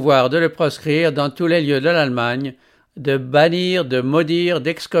donnons le pouvoir de le proscrire dans tous les lieux de l'Allemagne, de bannir, de maudire,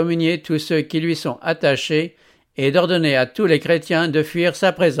 d'excommunier tous ceux qui lui sont attachés, et d'ordonner à tous les chrétiens de fuir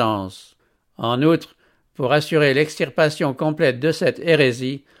sa présence. En outre, pour assurer l'extirpation complète de cette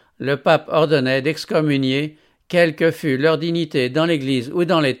hérésie, le pape ordonnait d'excommunier, quelle que fût leur dignité dans l'Église ou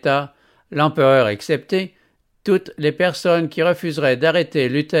dans l'État, l'empereur excepté, toutes les personnes qui refuseraient d'arrêter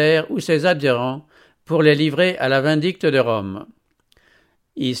Luther ou ses adhérents pour les livrer à la vindicte de Rome.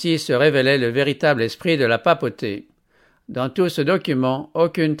 Ici se révélait le véritable esprit de la papauté. Dans tout ce document,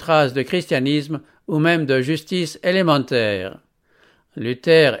 aucune trace de christianisme ou même de justice élémentaire.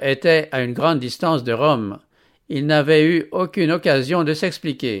 Luther était à une grande distance de Rome. Il n'avait eu aucune occasion de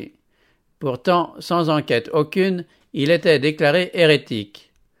s'expliquer. Pourtant, sans enquête aucune, il était déclaré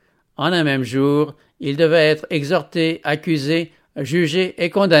hérétique. En un même jour, il devait être exhorté, accusé, jugé et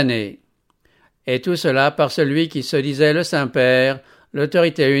condamné. Et tout cela par celui qui se disait le Saint-Père,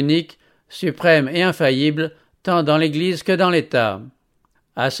 l'autorité unique, suprême et infaillible, tant dans l'Église que dans l'État.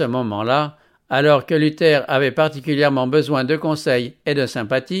 À ce moment-là, alors que Luther avait particulièrement besoin de conseils et de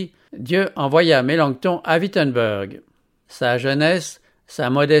sympathie, Dieu envoya Mélenchon à Wittenberg. Sa jeunesse, sa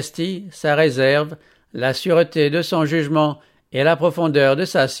modestie, sa réserve, la sûreté de son jugement et la profondeur de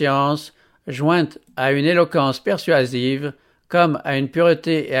sa science, jointes à une éloquence persuasive, comme à une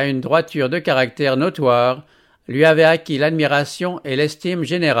pureté et à une droiture de caractère notoire, lui avaient acquis l'admiration et l'estime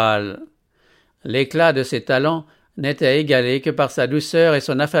générale. L'éclat de ses talents n'était égalé que par sa douceur et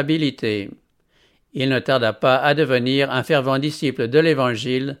son affabilité. Il ne tarda pas à devenir un fervent disciple de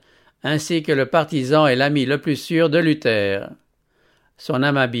l'Évangile, ainsi que le partisan et l'ami le plus sûr de Luther. Son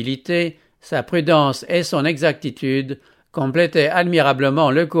amabilité, sa prudence et son exactitude complétaient admirablement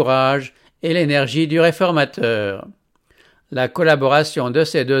le courage et l'énergie du réformateur. La collaboration de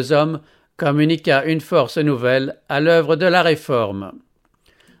ces deux hommes communiqua une force nouvelle à l'œuvre de la réforme.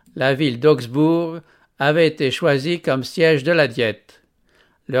 La ville d'Augsbourg avait été choisie comme siège de la Diète.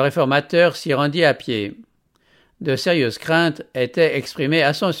 Le réformateur s'y rendit à pied. De sérieuses craintes étaient exprimées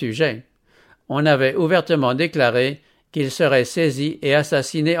à son sujet. On avait ouvertement déclaré qu'il serait saisi et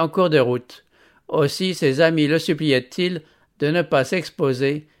assassiné en cours de route. Aussi ses amis le suppliaient-ils de ne pas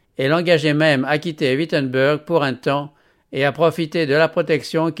s'exposer et l'engageaient même à quitter Wittenberg pour un temps et à profiter de la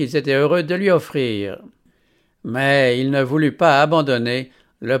protection qu'ils étaient heureux de lui offrir. Mais il ne voulut pas abandonner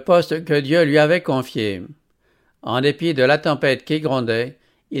le poste que Dieu lui avait confié. En dépit de la tempête qui grondait,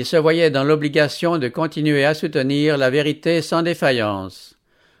 il se voyait dans l'obligation de continuer à soutenir la vérité sans défaillance.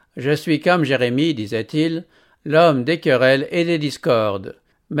 « Je suis comme Jérémie, disait-il, l'homme des querelles et des discordes.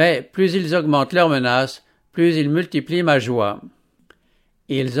 Mais plus ils augmentent leurs menaces, plus ils multiplient ma joie.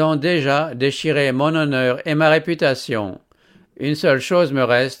 Ils ont déjà déchiré mon honneur et ma réputation. Une seule chose me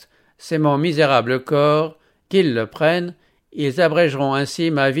reste, c'est mon misérable corps. Qu'ils le prennent, ils abrégeront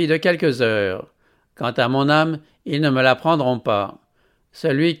ainsi ma vie de quelques heures. Quant à mon âme, ils ne me la prendront pas.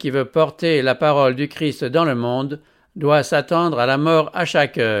 Celui qui veut porter la parole du Christ dans le monde doit s'attendre à la mort à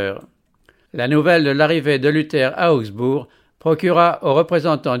chaque heure. » La nouvelle de l'arrivée de Luther à Augsbourg procura aux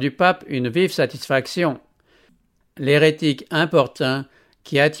représentants du pape une vive satisfaction. L'hérétique importun,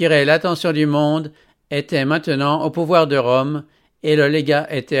 qui attirait l'attention du monde, était maintenant au pouvoir de Rome, et le légat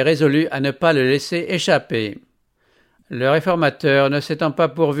était résolu à ne pas le laisser échapper. Le réformateur, ne s'étant pas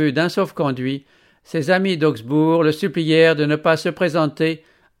pourvu d'un sauf-conduit, ses amis d'Augsbourg le supplièrent de ne pas se présenter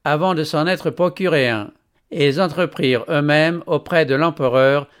avant de s'en être procuré un, et ils entreprirent eux-mêmes auprès de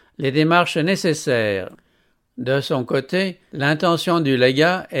l'empereur les démarches nécessaires. De son côté, l'intention du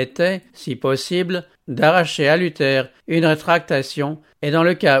légat était, si possible, d'arracher à Luther une rétractation et, dans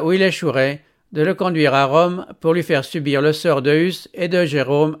le cas où il échouerait, de le conduire à Rome pour lui faire subir le sort de Huss et de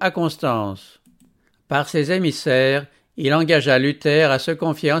Jérôme à Constance. Par ses émissaires, il engagea Luther à se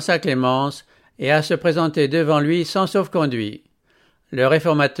confier en sa clémence et à se présenter devant lui sans sauf-conduit. Le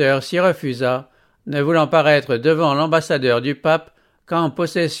réformateur s'y refusa, ne voulant paraître devant l'ambassadeur du pape qu'en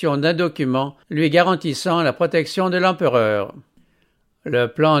possession d'un document lui garantissant la protection de l'empereur. Le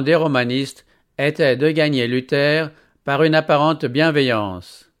plan des romanistes était de gagner Luther par une apparente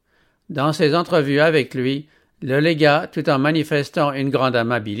bienveillance. Dans ses entrevues avec lui, le légat, tout en manifestant une grande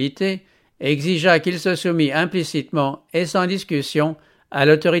amabilité, exigea qu'il se soumît implicitement et sans discussion à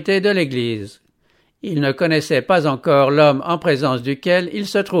l'autorité de l'Église. Il ne connaissait pas encore l'homme en présence duquel il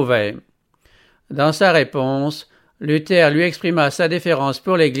se trouvait. Dans sa réponse, Luther lui exprima sa déférence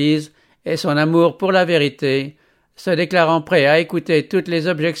pour l'Église et son amour pour la vérité, se déclarant prêt à écouter toutes les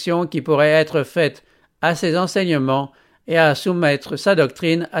objections qui pourraient être faites à ses enseignements et à soumettre sa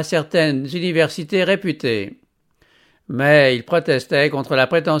doctrine à certaines universités réputées. Mais il protestait contre la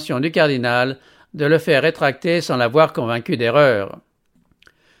prétention du cardinal de le faire rétracter sans l'avoir convaincu d'erreur.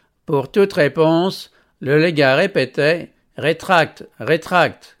 Pour toute réponse, le légat répétait « Rétracte,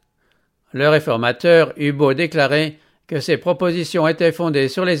 rétracte ». Le réformateur eut beau déclarer que ses propositions étaient fondées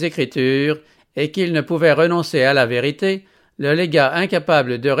sur les Écritures et qu'il ne pouvait renoncer à la vérité, le légat,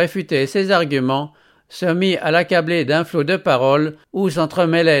 incapable de réfuter ses arguments, se mit à l'accabler d'un flot de paroles où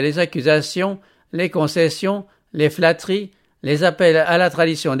s'entremêlaient les accusations, les concessions, les flatteries, les appels à la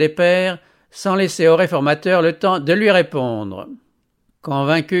tradition des pères, sans laisser au réformateur le temps de lui répondre.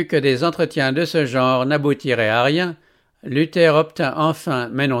 Convaincu que des entretiens de ce genre n'aboutiraient à rien, Luther obtint enfin,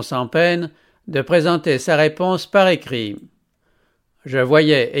 mais non sans peine, de présenter sa réponse par écrit. « Je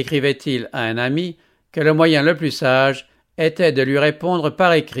voyais, écrivait-il à un ami, que le moyen le plus sage était de lui répondre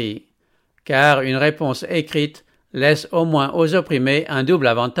par écrit, car une réponse écrite laisse au moins aux opprimés un double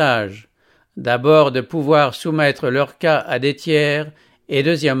avantage. D'abord de pouvoir soumettre leur cas à des tiers, et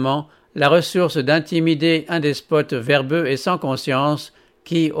deuxièmement, la ressource d'intimider un despote verbeux et sans conscience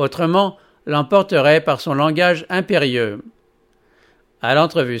qui, autrement, l'emporterait par son langage impérieux. » À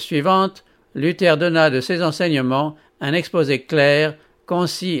l'entrevue suivante, Luther donna de ses enseignements un exposé clair,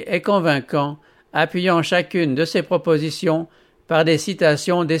 concis et convaincant, appuyant chacune de ses propositions par des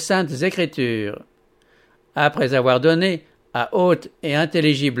citations des Saintes Écritures. Après avoir donné, à haute et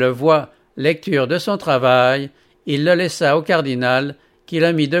intelligible voix, lecture de son travail, il le laissa au cardinal, qui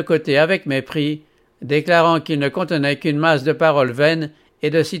le mit de côté avec mépris, déclarant qu'il ne contenait qu'une masse de paroles vaines et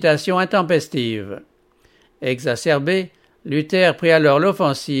de citations intempestives. Exacerbé, Luther prit alors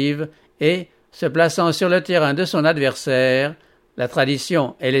l'offensive et, se plaçant sur le terrain de son adversaire, la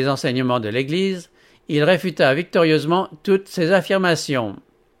tradition et les enseignements de l'Église, il réfuta victorieusement toutes ses affirmations.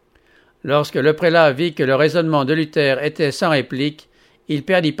 Lorsque le prélat vit que le raisonnement de Luther était sans réplique, il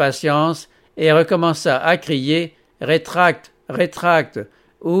perdit patience et recommença à crier « Rétracte, rétracte »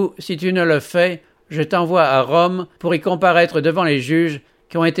 ou « Si tu ne le fais, je t'envoie à Rome pour y comparaître devant les juges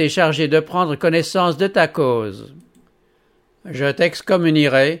qui ont été chargés de prendre connaissance de ta cause. Je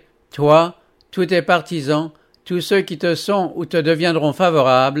t'excommunierai, toi, tous tes partisans, tous ceux qui te sont ou te deviendront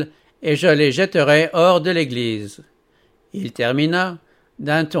favorables, et je les jetterai hors de l'Église. » Il termina,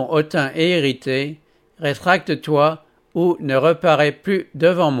 d'un ton hautain et irrité, « Rétracte-toi, ou ne reparais plus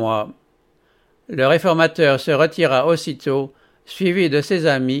devant moi. » Le réformateur se retira aussitôt, suivi de ses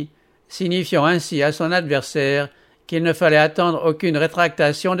amis, signifiant ainsi à son adversaire qu'il ne fallait attendre aucune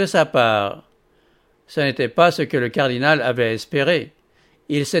rétractation de sa part. Ce n'était pas ce que le cardinal avait espéré.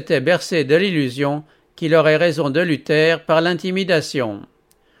 Il s'était bercé de l'illusion qu'il aurait raison de Luther par l'intimidation.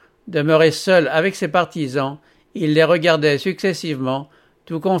 Demeuré seul avec ses partisans, il les regardait successivement,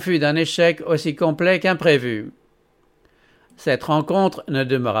 tout confus d'un échec aussi complet qu'imprévu. Cette rencontre ne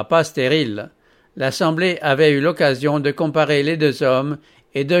demeura pas stérile. L'Assemblée avait eu l'occasion de comparer les deux hommes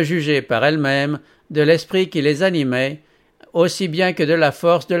et de juger par elle-même de l'esprit qui les animait, aussi bien que de la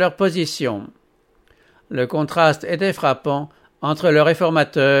force de leur position. Le contraste était frappant entre le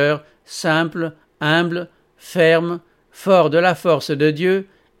réformateur, simple, humble, ferme, fort de la force de Dieu,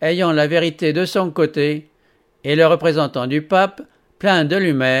 ayant la vérité de son côté, et le représentant du pape, plein de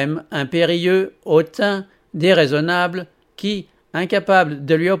lui-même, impérieux, hautain, déraisonnable, qui, incapable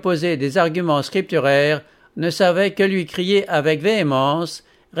de lui opposer des arguments scripturaires, ne savait que lui crier avec véhémence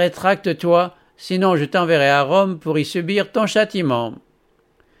 « Rétracte-toi, sinon je t'enverrai à Rome pour y subir ton châtiment. »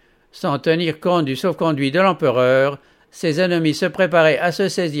 sans tenir compte du sauf-conduit de l'empereur, ses ennemis se préparaient à se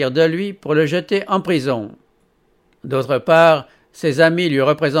saisir de lui pour le jeter en prison. D'autre part, ses amis lui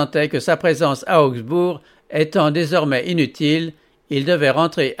représentaient que sa présence à Augsbourg étant désormais inutile, il devait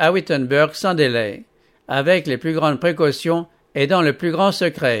rentrer à Wittenberg sans délai, avec les plus grandes précautions et dans le plus grand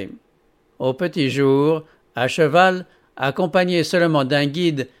secret. Au petit jour, à cheval, accompagné seulement d'un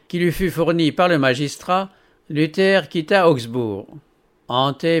guide qui lui fut fourni par le magistrat, Luther quitta Augsbourg.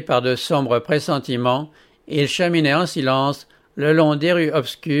 Hanté par de sombres pressentiments, il cheminait en silence le long des rues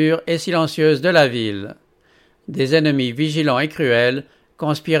obscures et silencieuses de la ville. Des ennemis vigilants et cruels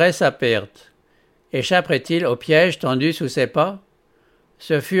conspiraient sa perte. Échapperait-il au piège tendu sous ses pas?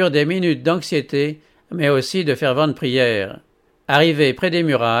 Ce furent des minutes d'anxiété, mais aussi de ferventes prières. Arrivés près des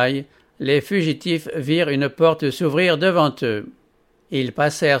murailles, les fugitifs virent une porte s'ouvrir devant eux. Ils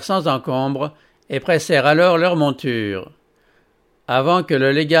passèrent sans encombre et pressèrent alors leur monture. Avant que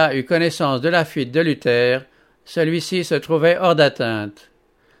le légat eût connaissance de la fuite de Luther, celui-ci se trouvait hors d'atteinte.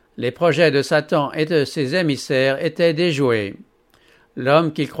 Les projets de Satan et de ses émissaires étaient déjoués.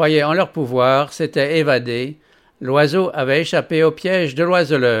 L'homme qu'il croyait en leur pouvoir s'était évadé, l'oiseau avait échappé au piège de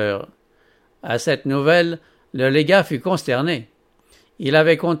l'oiseleur. À cette nouvelle, le légat fut consterné. Il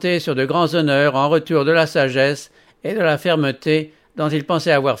avait compté sur de grands honneurs en retour de la sagesse et de la fermeté dont il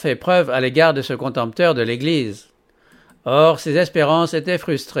pensait avoir fait preuve à l'égard de ce contempteur de l'Église. Or, ses espérances étaient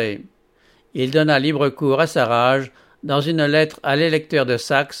frustrées. Il donna libre cours à sa rage dans une lettre à l'électeur de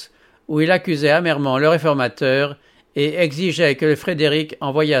Saxe, où il accusait amèrement le réformateur et exigeait que Frédéric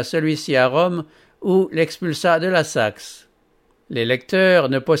envoyât celui-ci à Rome ou l'expulsât de la Saxe. L'électeur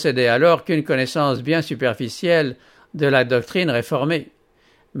ne possédait alors qu'une connaissance bien superficielle de la doctrine réformée,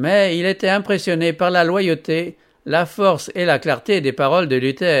 mais il était impressionné par la loyauté, la force et la clarté des paroles de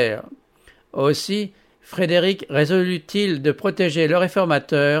Luther. Aussi, Frédéric résolut-il de protéger le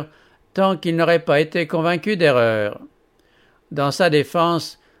réformateur tant qu'il n'aurait pas été convaincu d'erreur. Dans sa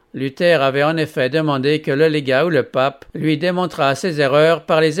défense, Luther avait en effet demandé que le légat ou le pape lui démontrât ses erreurs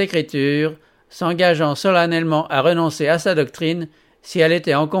par les Écritures, s'engageant solennellement à renoncer à sa doctrine si elle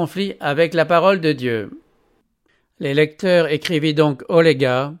était en conflit avec la parole de Dieu. L'électeur écrivit donc au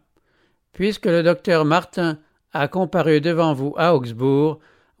légat « Puisque le docteur Martin a comparu devant vous à Augsbourg,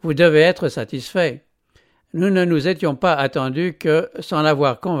 vous devez être satisfait. Nous ne nous étions pas attendus que, sans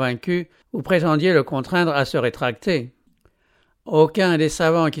l'avoir convaincu, vous prétendiez le contraindre à se rétracter. Aucun des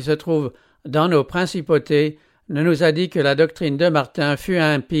savants qui se trouvent dans nos principautés ne nous a dit que la doctrine de Martin fût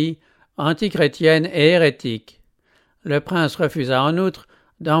impie, antichrétienne et hérétique. Le prince refusa en outre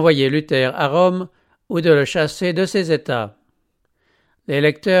d'envoyer Luther à Rome ou de le chasser de ses États. Les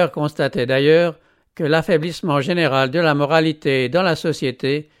lecteurs constataient d'ailleurs que l'affaiblissement général de la moralité dans la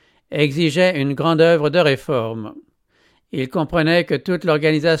société exigeait une grande œuvre de réforme. Ils comprenaient que toute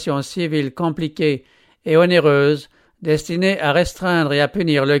l'organisation civile compliquée et onéreuse, destinée à restreindre et à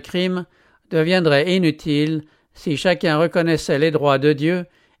punir le crime, deviendrait inutile si chacun reconnaissait les droits de Dieu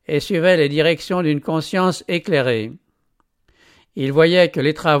et suivait les directions d'une conscience éclairée. Ils voyaient que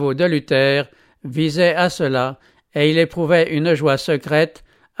les travaux de Luther visaient à cela, et il éprouvait une joie secrète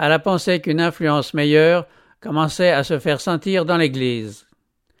à la pensée qu'une influence meilleure commençait à se faire sentir dans l'Église.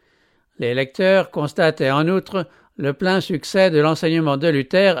 Les lecteurs constataient en outre le plein succès de l'enseignement de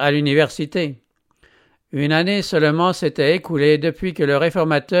Luther à l'université. Une année seulement s'était écoulée depuis que le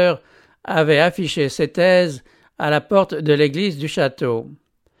réformateur avait affiché ses thèses à la porte de l'église du château.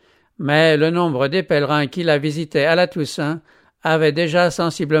 Mais le nombre des pèlerins qui la visitaient à la Toussaint avait déjà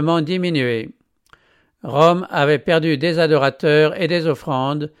sensiblement diminué. Rome avait perdu des adorateurs et des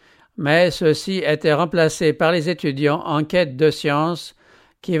offrandes, mais ceux-ci étaient remplacés par les étudiants en quête de science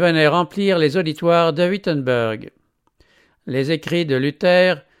qui venaient remplir les auditoires de Wittenberg. Les écrits de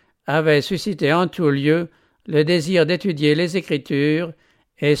Luther avaient suscité en tout lieu le désir d'étudier les Écritures,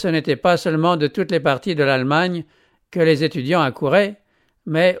 et ce n'était pas seulement de toutes les parties de l'Allemagne que les étudiants accouraient,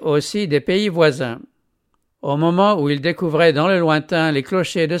 mais aussi des pays voisins. Au moment où ils découvraient dans le lointain les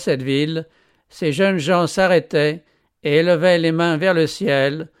clochers de cette ville, ces jeunes gens s'arrêtaient et élevaient les mains vers le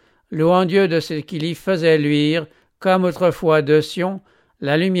ciel, louant Dieu de ce qu'il y faisait luire, comme autrefois de Sion,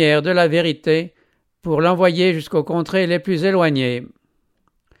 la lumière de la vérité, pour l'envoyer jusqu'aux contrées les plus éloignées.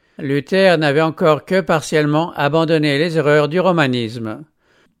 Luther n'avait encore que partiellement abandonné les erreurs du romanisme.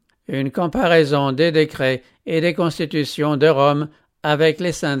 Une comparaison des décrets et des constitutions de Rome avec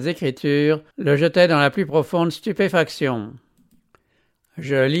les Saintes Écritures le jetait dans la plus profonde stupéfaction. «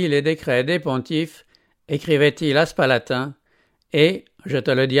 Je lis les décrets des pontifes, écrivait-il à Spalatin, et, je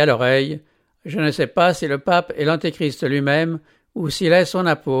te le dis à l'oreille, je ne sais pas si le pape est l'antéchrist lui-même ou s'il est son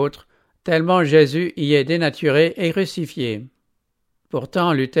apôtre, tellement Jésus y est dénaturé et crucifié. »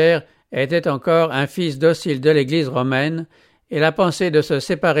 Pourtant, Luther était encore un fils docile de l'Église romaine, et la pensée de se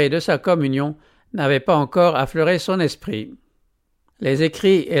séparer de sa communion n'avait pas encore affleuré son esprit. Les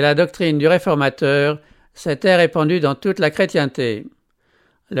écrits et la doctrine du réformateur s'étaient répandus dans toute la chrétienté.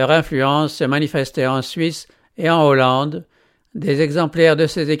 Leur influence se manifestait en Suisse et en Hollande. Des exemplaires de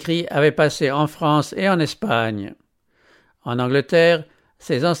ces écrits avaient passé en France et en Espagne. En Angleterre,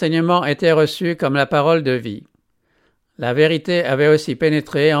 ces enseignements étaient reçus comme la parole de vie. La vérité avait aussi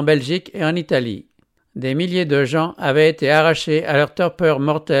pénétré en Belgique et en Italie. Des milliers de gens avaient été arrachés à leur torpeur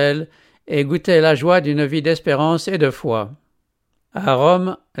mortelle et goûtaient la joie d'une vie d'espérance et de foi. À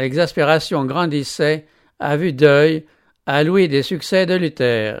Rome, l'exaspération grandissait à vue d'œil à l'ouïe des succès de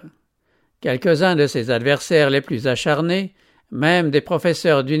Luther. Quelques-uns de ses adversaires les plus acharnés, même des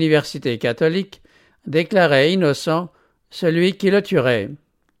professeurs d'université catholiques, déclaraient innocent celui qui le tuerait.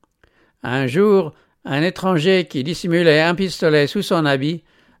 Un jour, un étranger qui dissimulait un pistolet sous son habit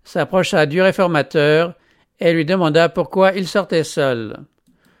s'approcha du réformateur et lui demanda pourquoi il sortait seul.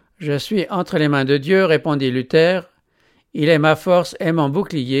 « Je suis entre les mains de Dieu, répondit Luther. Il est ma force et mon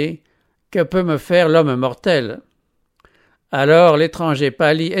bouclier. Que peut me faire l'homme mortel ?» Alors l'étranger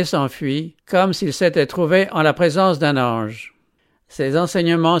pâlit et s'enfuit, comme s'il s'était trouvé en la présence d'un ange. Ces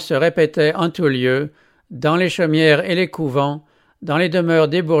enseignements se répétaient en tout lieu, dans les chaumières et les couvents, dans les demeures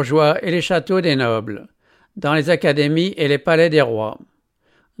des bourgeois et les châteaux des nobles, dans les académies et les palais des rois.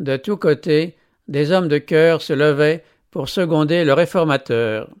 De tous côtés, des hommes de cœur se levaient pour seconder le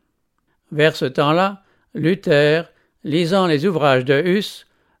réformateur. Vers ce temps-là, Luther, lisant les ouvrages de Huss,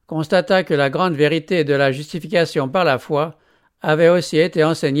 constata que la grande vérité de la justification par la foi avait aussi été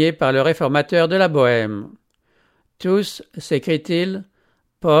enseignée par le réformateur de la Bohême. Tous, s'écrit-il,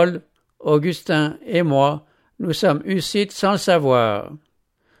 Paul, Augustin et moi, nous sommes hussites sans le savoir.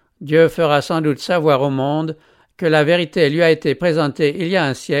 Dieu fera sans doute savoir au monde que la vérité lui a été présentée il y a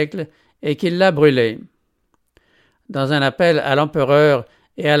un siècle et qu'il l'a brûlée. Dans un appel à l'empereur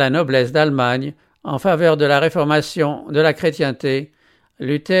et à la noblesse d'Allemagne en faveur de la réformation de la chrétienté,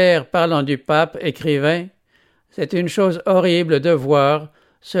 Luther, parlant du pape, écrivait « C'est une chose horrible de voir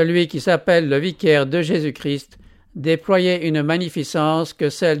celui qui s'appelle le vicaire de Jésus-Christ déployer une magnificence que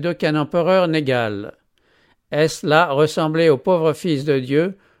celle d'aucun empereur n'égale. Est-ce là ressembler au pauvre Fils de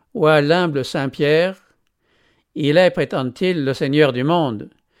Dieu ou à l'humble Saint-Pierre? Il est, prétend-il, le Seigneur du monde.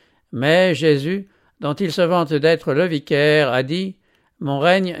 Mais Jésus, dont il se vante d'être le vicaire, a dit « Mon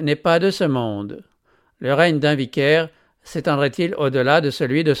règne n'est pas de ce monde ». Le règne d'un vicaire s'étendrait-il au-delà de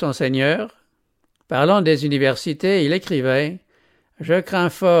celui de son Seigneur? Parlant des universités, il écrivait « Je crains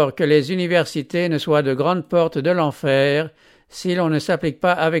fort que les universités ne soient de grandes portes de l'enfer si l'on ne s'applique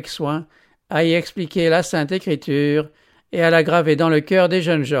pas avec soin à y expliquer la Sainte Écriture et à la graver dans le cœur des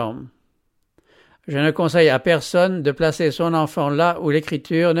jeunes gens. Je ne conseille à personne de placer son enfant là où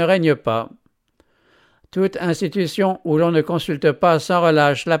l'Écriture ne règne pas. Toute institution où l'on ne consulte pas sans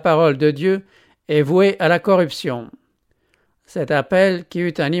relâche la parole de Dieu est vouée à la corruption. » Cet appel, qui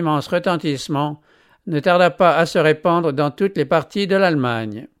eut un immense retentissement, ne tarda pas à se répandre dans toutes les parties de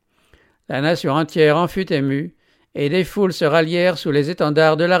l'Allemagne. La nation entière en fut émue, et des foules se rallièrent sous les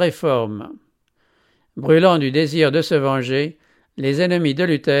étendards de la Réforme. Brûlant du désir de se venger, les ennemis de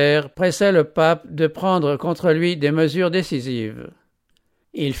Luther pressaient le pape de prendre contre lui des mesures décisives.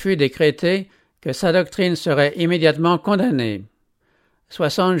 Il fut décrété que sa doctrine serait immédiatement condamnée.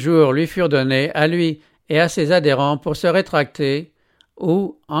 60 jours lui furent donnés à lui et à ses adhérents pour se rétracter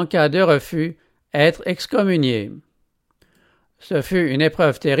ou, en cas de refus, être excommuniés. Ce fut une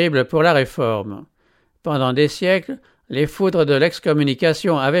épreuve terrible pour la Réforme. Pendant des siècles, les foudres de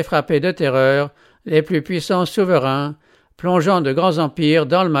l'excommunication avaient frappé de terreur les plus puissants souverains, plongeant de grands empires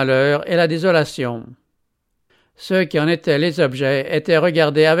dans le malheur et la désolation. Ceux qui en étaient les objets étaient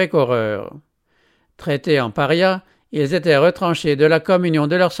regardés avec horreur. Traités en parias, ils étaient retranchés de la communion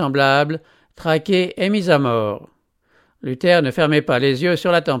de leurs semblables, traqués et mis à mort. Luther ne fermait pas les yeux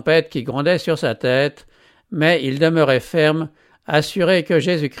sur la tempête qui grondait sur sa tête, mais il demeurait ferme, assuré que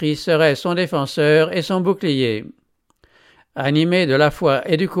Jésus-Christ serait son défenseur et son bouclier. Animé de la foi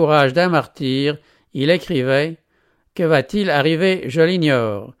et du courage d'un martyr, il écrivait « Que va-t-il arriver, je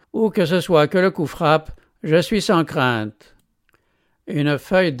l'ignore. Où que ce soit que le coup frappe, je suis sans crainte. » Une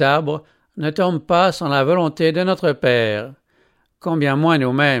feuille d'arbre ne tombe pas sans la volonté de notre Père. Combien moins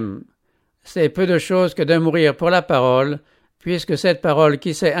nous-mêmes. C'est peu de chose que de mourir pour la parole, puisque cette parole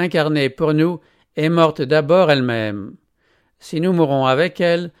qui s'est incarnée pour nous est morte d'abord elle-même. Si nous mourons avec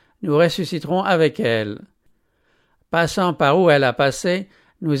elle, nous ressusciterons avec elle. Passant par où elle a passé,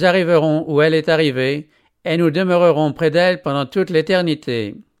 nous arriverons où elle est arrivée, et nous demeurerons près d'elle pendant toute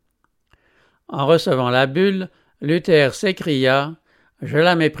l'éternité. En recevant la bulle, Luther s'écria Je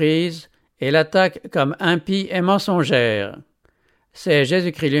la méprise et l'attaque comme impie et mensongère. C'est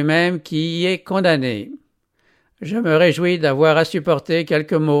Jésus-Christ lui-même qui y est condamné. Je me réjouis d'avoir à supporter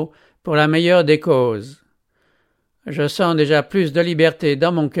quelques maux pour la meilleure des causes. Je sens déjà plus de liberté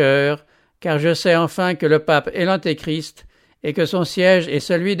dans mon cœur, car je sais enfin que le pape est l'Antéchrist et que son siège est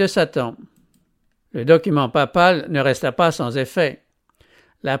celui de Satan. Le document papal ne resta pas sans effet.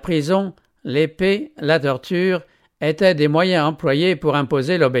 La prison, l'épée, la torture étaient des moyens employés pour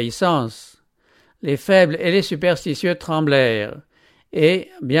imposer l'obéissance. Les faibles et les superstitieux tremblèrent, et,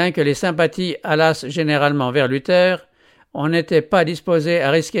 bien que les sympathies allassent généralement vers Luther, on n'était pas disposé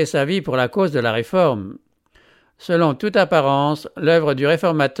à risquer sa vie pour la cause de la réforme. Selon toute apparence, l'œuvre du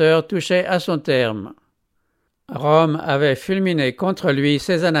réformateur touchait à son terme. Rome avait fulminé contre lui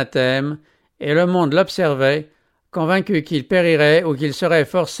ses anathèmes, et le monde l'observait, convaincu qu'il périrait ou qu'il serait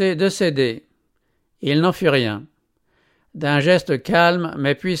forcé de céder. Il n'en fut rien. D'un geste calme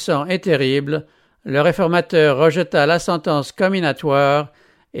mais puissant et terrible, le réformateur rejeta la sentence comminatoire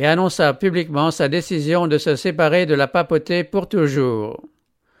et annonça publiquement sa décision de se séparer de la papauté pour toujours.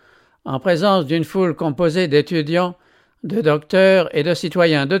 En présence d'une foule composée d'étudiants, de docteurs et de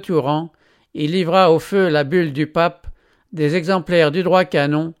citoyens de tout rang, il livra au feu la bulle du pape, des exemplaires du droit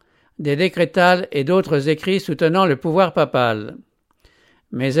canon, des décrétales et d'autres écrits soutenant le pouvoir papal.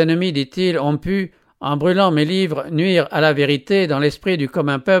 Mes ennemis, dit-il, ont pu, en brûlant mes livres, nuire à la vérité dans l'esprit du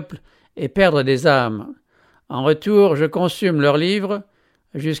commun peuple et perdre des âmes. En retour, je consume leurs livres.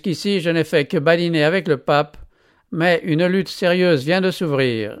 Jusqu'ici, je n'ai fait que badiner avec le pape, mais une lutte sérieuse vient de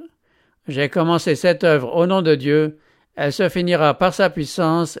s'ouvrir. J'ai commencé cette œuvre au nom de Dieu, elle se finira par sa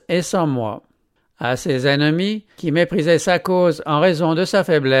puissance et sans moi. À ses ennemis, qui méprisaient sa cause en raison de sa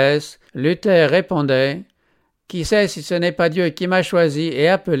faiblesse, Luther répondait « Qui sait si ce n'est pas Dieu qui m'a choisi et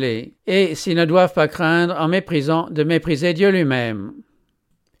appelé, et s'ils ne doivent pas craindre en méprisant de mépriser Dieu lui-même. »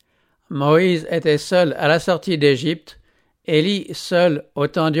 Moïse était seul à la sortie d'Égypte, Élie seul au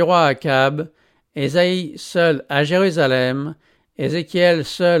temps du roi Akab, Ésaïe seul à Jérusalem, Ézéchiel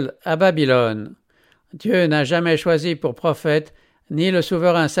seul à Babylone. Dieu n'a jamais choisi pour prophète ni le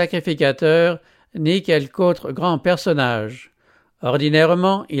souverain sacrificateur, ni quelque autre grand personnage.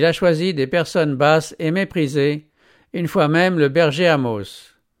 Ordinairement, il a choisi des personnes basses et méprisées, une fois même le berger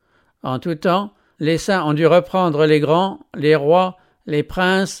Amos. En tout temps, les saints ont dû reprendre les grands, les rois, les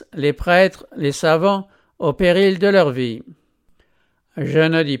princes, les prêtres, les savants, au péril de leur vie. Je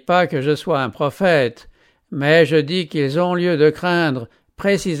ne dis pas que je sois un prophète, mais je dis qu'ils ont lieu de craindre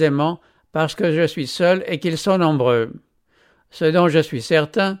précisément parce que je suis seul et qu'ils sont nombreux. Ce dont je suis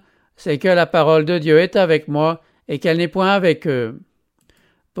certain, c'est que la parole de Dieu est avec moi et qu'elle n'est point avec eux.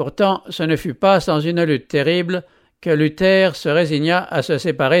 Pourtant, ce ne fut pas sans une lutte terrible que Luther se résigna à se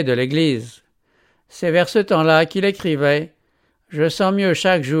séparer de l'Église. C'est vers ce temps-là qu'il écrivait « Je sens mieux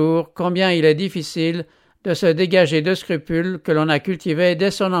chaque jour combien il est difficile de se dégager de scrupules que l'on a cultivés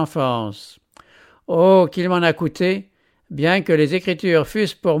dès son enfance. Oh, qu'il m'en a coûté, bien que les Écritures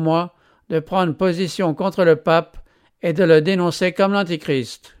fussent pour moi, de prendre position contre le pape et de le dénoncer comme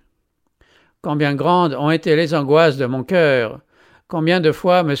l'Antichrist. Combien grandes ont été les angoisses de mon cœur, combien de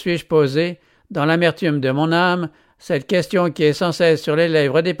fois me suis-je posé, dans l'amertume de mon âme, cette question qui est sans cesse sur les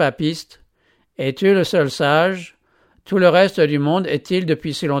lèvres des papistes. Es-tu le seul sage? Tout le reste du monde est-il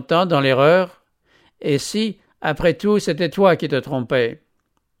depuis si longtemps dans l'erreur? Et si, après tout, c'était toi qui te trompais?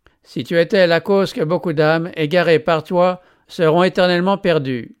 Si tu étais la cause que beaucoup d'âmes, égarées par toi, seront éternellement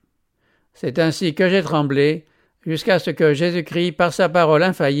perdues. C'est ainsi que j'ai tremblé, jusqu'à ce que Jésus-Christ, par sa parole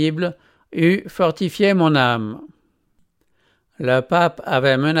infaillible, eût fortifié mon âme. Le pape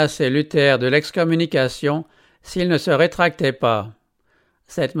avait menacé Luther de l'excommunication s'il ne se rétractait pas.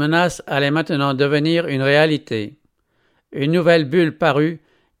 Cette menace allait maintenant devenir une réalité. Une nouvelle bulle parut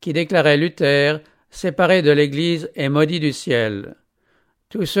qui déclarait Luther séparé de l'Église et maudit du ciel.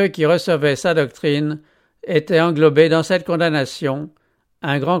 Tous ceux qui recevaient sa doctrine étaient englobés dans cette condamnation.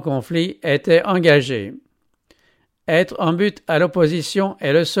 Un grand conflit était engagé. Être en but à l'opposition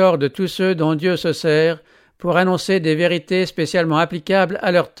est le sort de tous ceux dont Dieu se sert pour annoncer des vérités spécialement applicables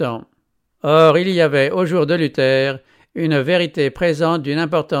à leur temps. Or, il y avait au jour de Luther une vérité présente d'une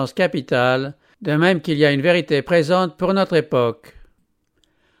importance capitale, de même qu'il y a une vérité présente pour notre époque.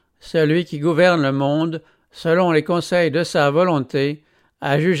 Celui qui gouverne le monde, selon les conseils de sa volonté,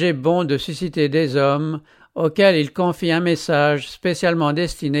 a jugé bon de susciter des hommes auxquels il confie un message spécialement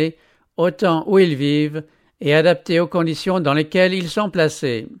destiné au temps où ils vivent et adapté aux conditions dans lesquelles ils sont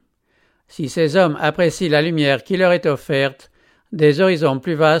placés. Si ces hommes apprécient la lumière qui leur est offerte, des horizons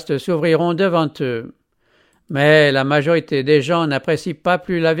plus vastes s'ouvriront devant eux. Mais la majorité des gens n'apprécient pas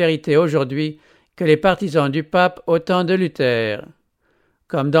plus la vérité aujourd'hui que les partisans du pape au temps de Luther.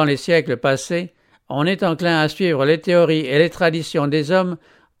 comme dans les siècles passés, on est enclin à suivre les théories et les traditions des hommes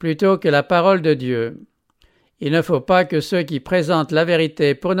plutôt que la parole de Dieu. Il ne faut pas que ceux qui présentent la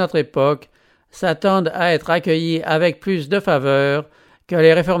vérité pour notre époque s'attendent à être accueillis avec plus de faveur que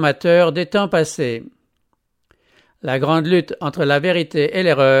les réformateurs des temps passés. La grande lutte entre la vérité et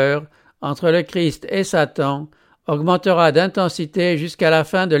l'erreur, entre le Christ et Satan, augmentera d'intensité jusqu'à la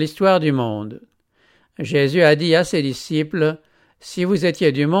fin de l'histoire du monde. Jésus a dit à ses disciples, « Si vous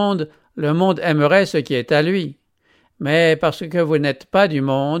étiez du monde, le monde aimerait ce qui est à lui. Mais parce que vous n'êtes pas du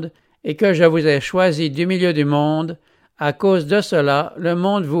monde, et que je vous ai choisi du milieu du monde, à cause de cela, le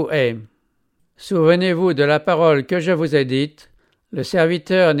monde vous hait. Souvenez-vous de la parole que je vous ai dite, le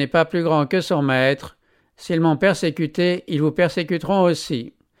serviteur n'est pas plus grand que son maître. S'ils m'ont persécuté, ils vous persécuteront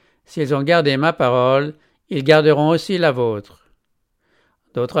aussi. S'ils ont gardé ma parole, ils garderont aussi la vôtre. »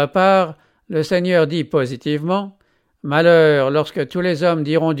 D'autre part, le Seigneur dit positivement, « Malheur lorsque tous les hommes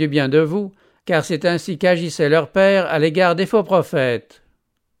diront du bien de vous, car c'est ainsi qu'agissait leur Père à l'égard des faux prophètes. »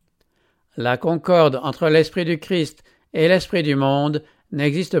 La concorde entre l'Esprit du Christ et l'Esprit du monde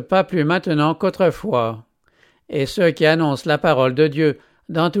n'existe pas plus maintenant qu'autrefois. Et ceux qui annoncent la parole de Dieu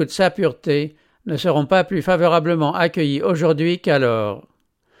dans toute sa pureté ne seront pas plus favorablement accueillis aujourd'hui qu'alors.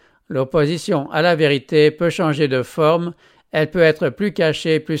 L'opposition à la vérité peut changer de forme, elle peut être plus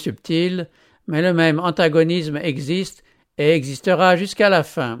cachée, plus subtile, mais le même antagonisme existe et existera jusqu'à la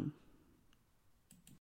fin.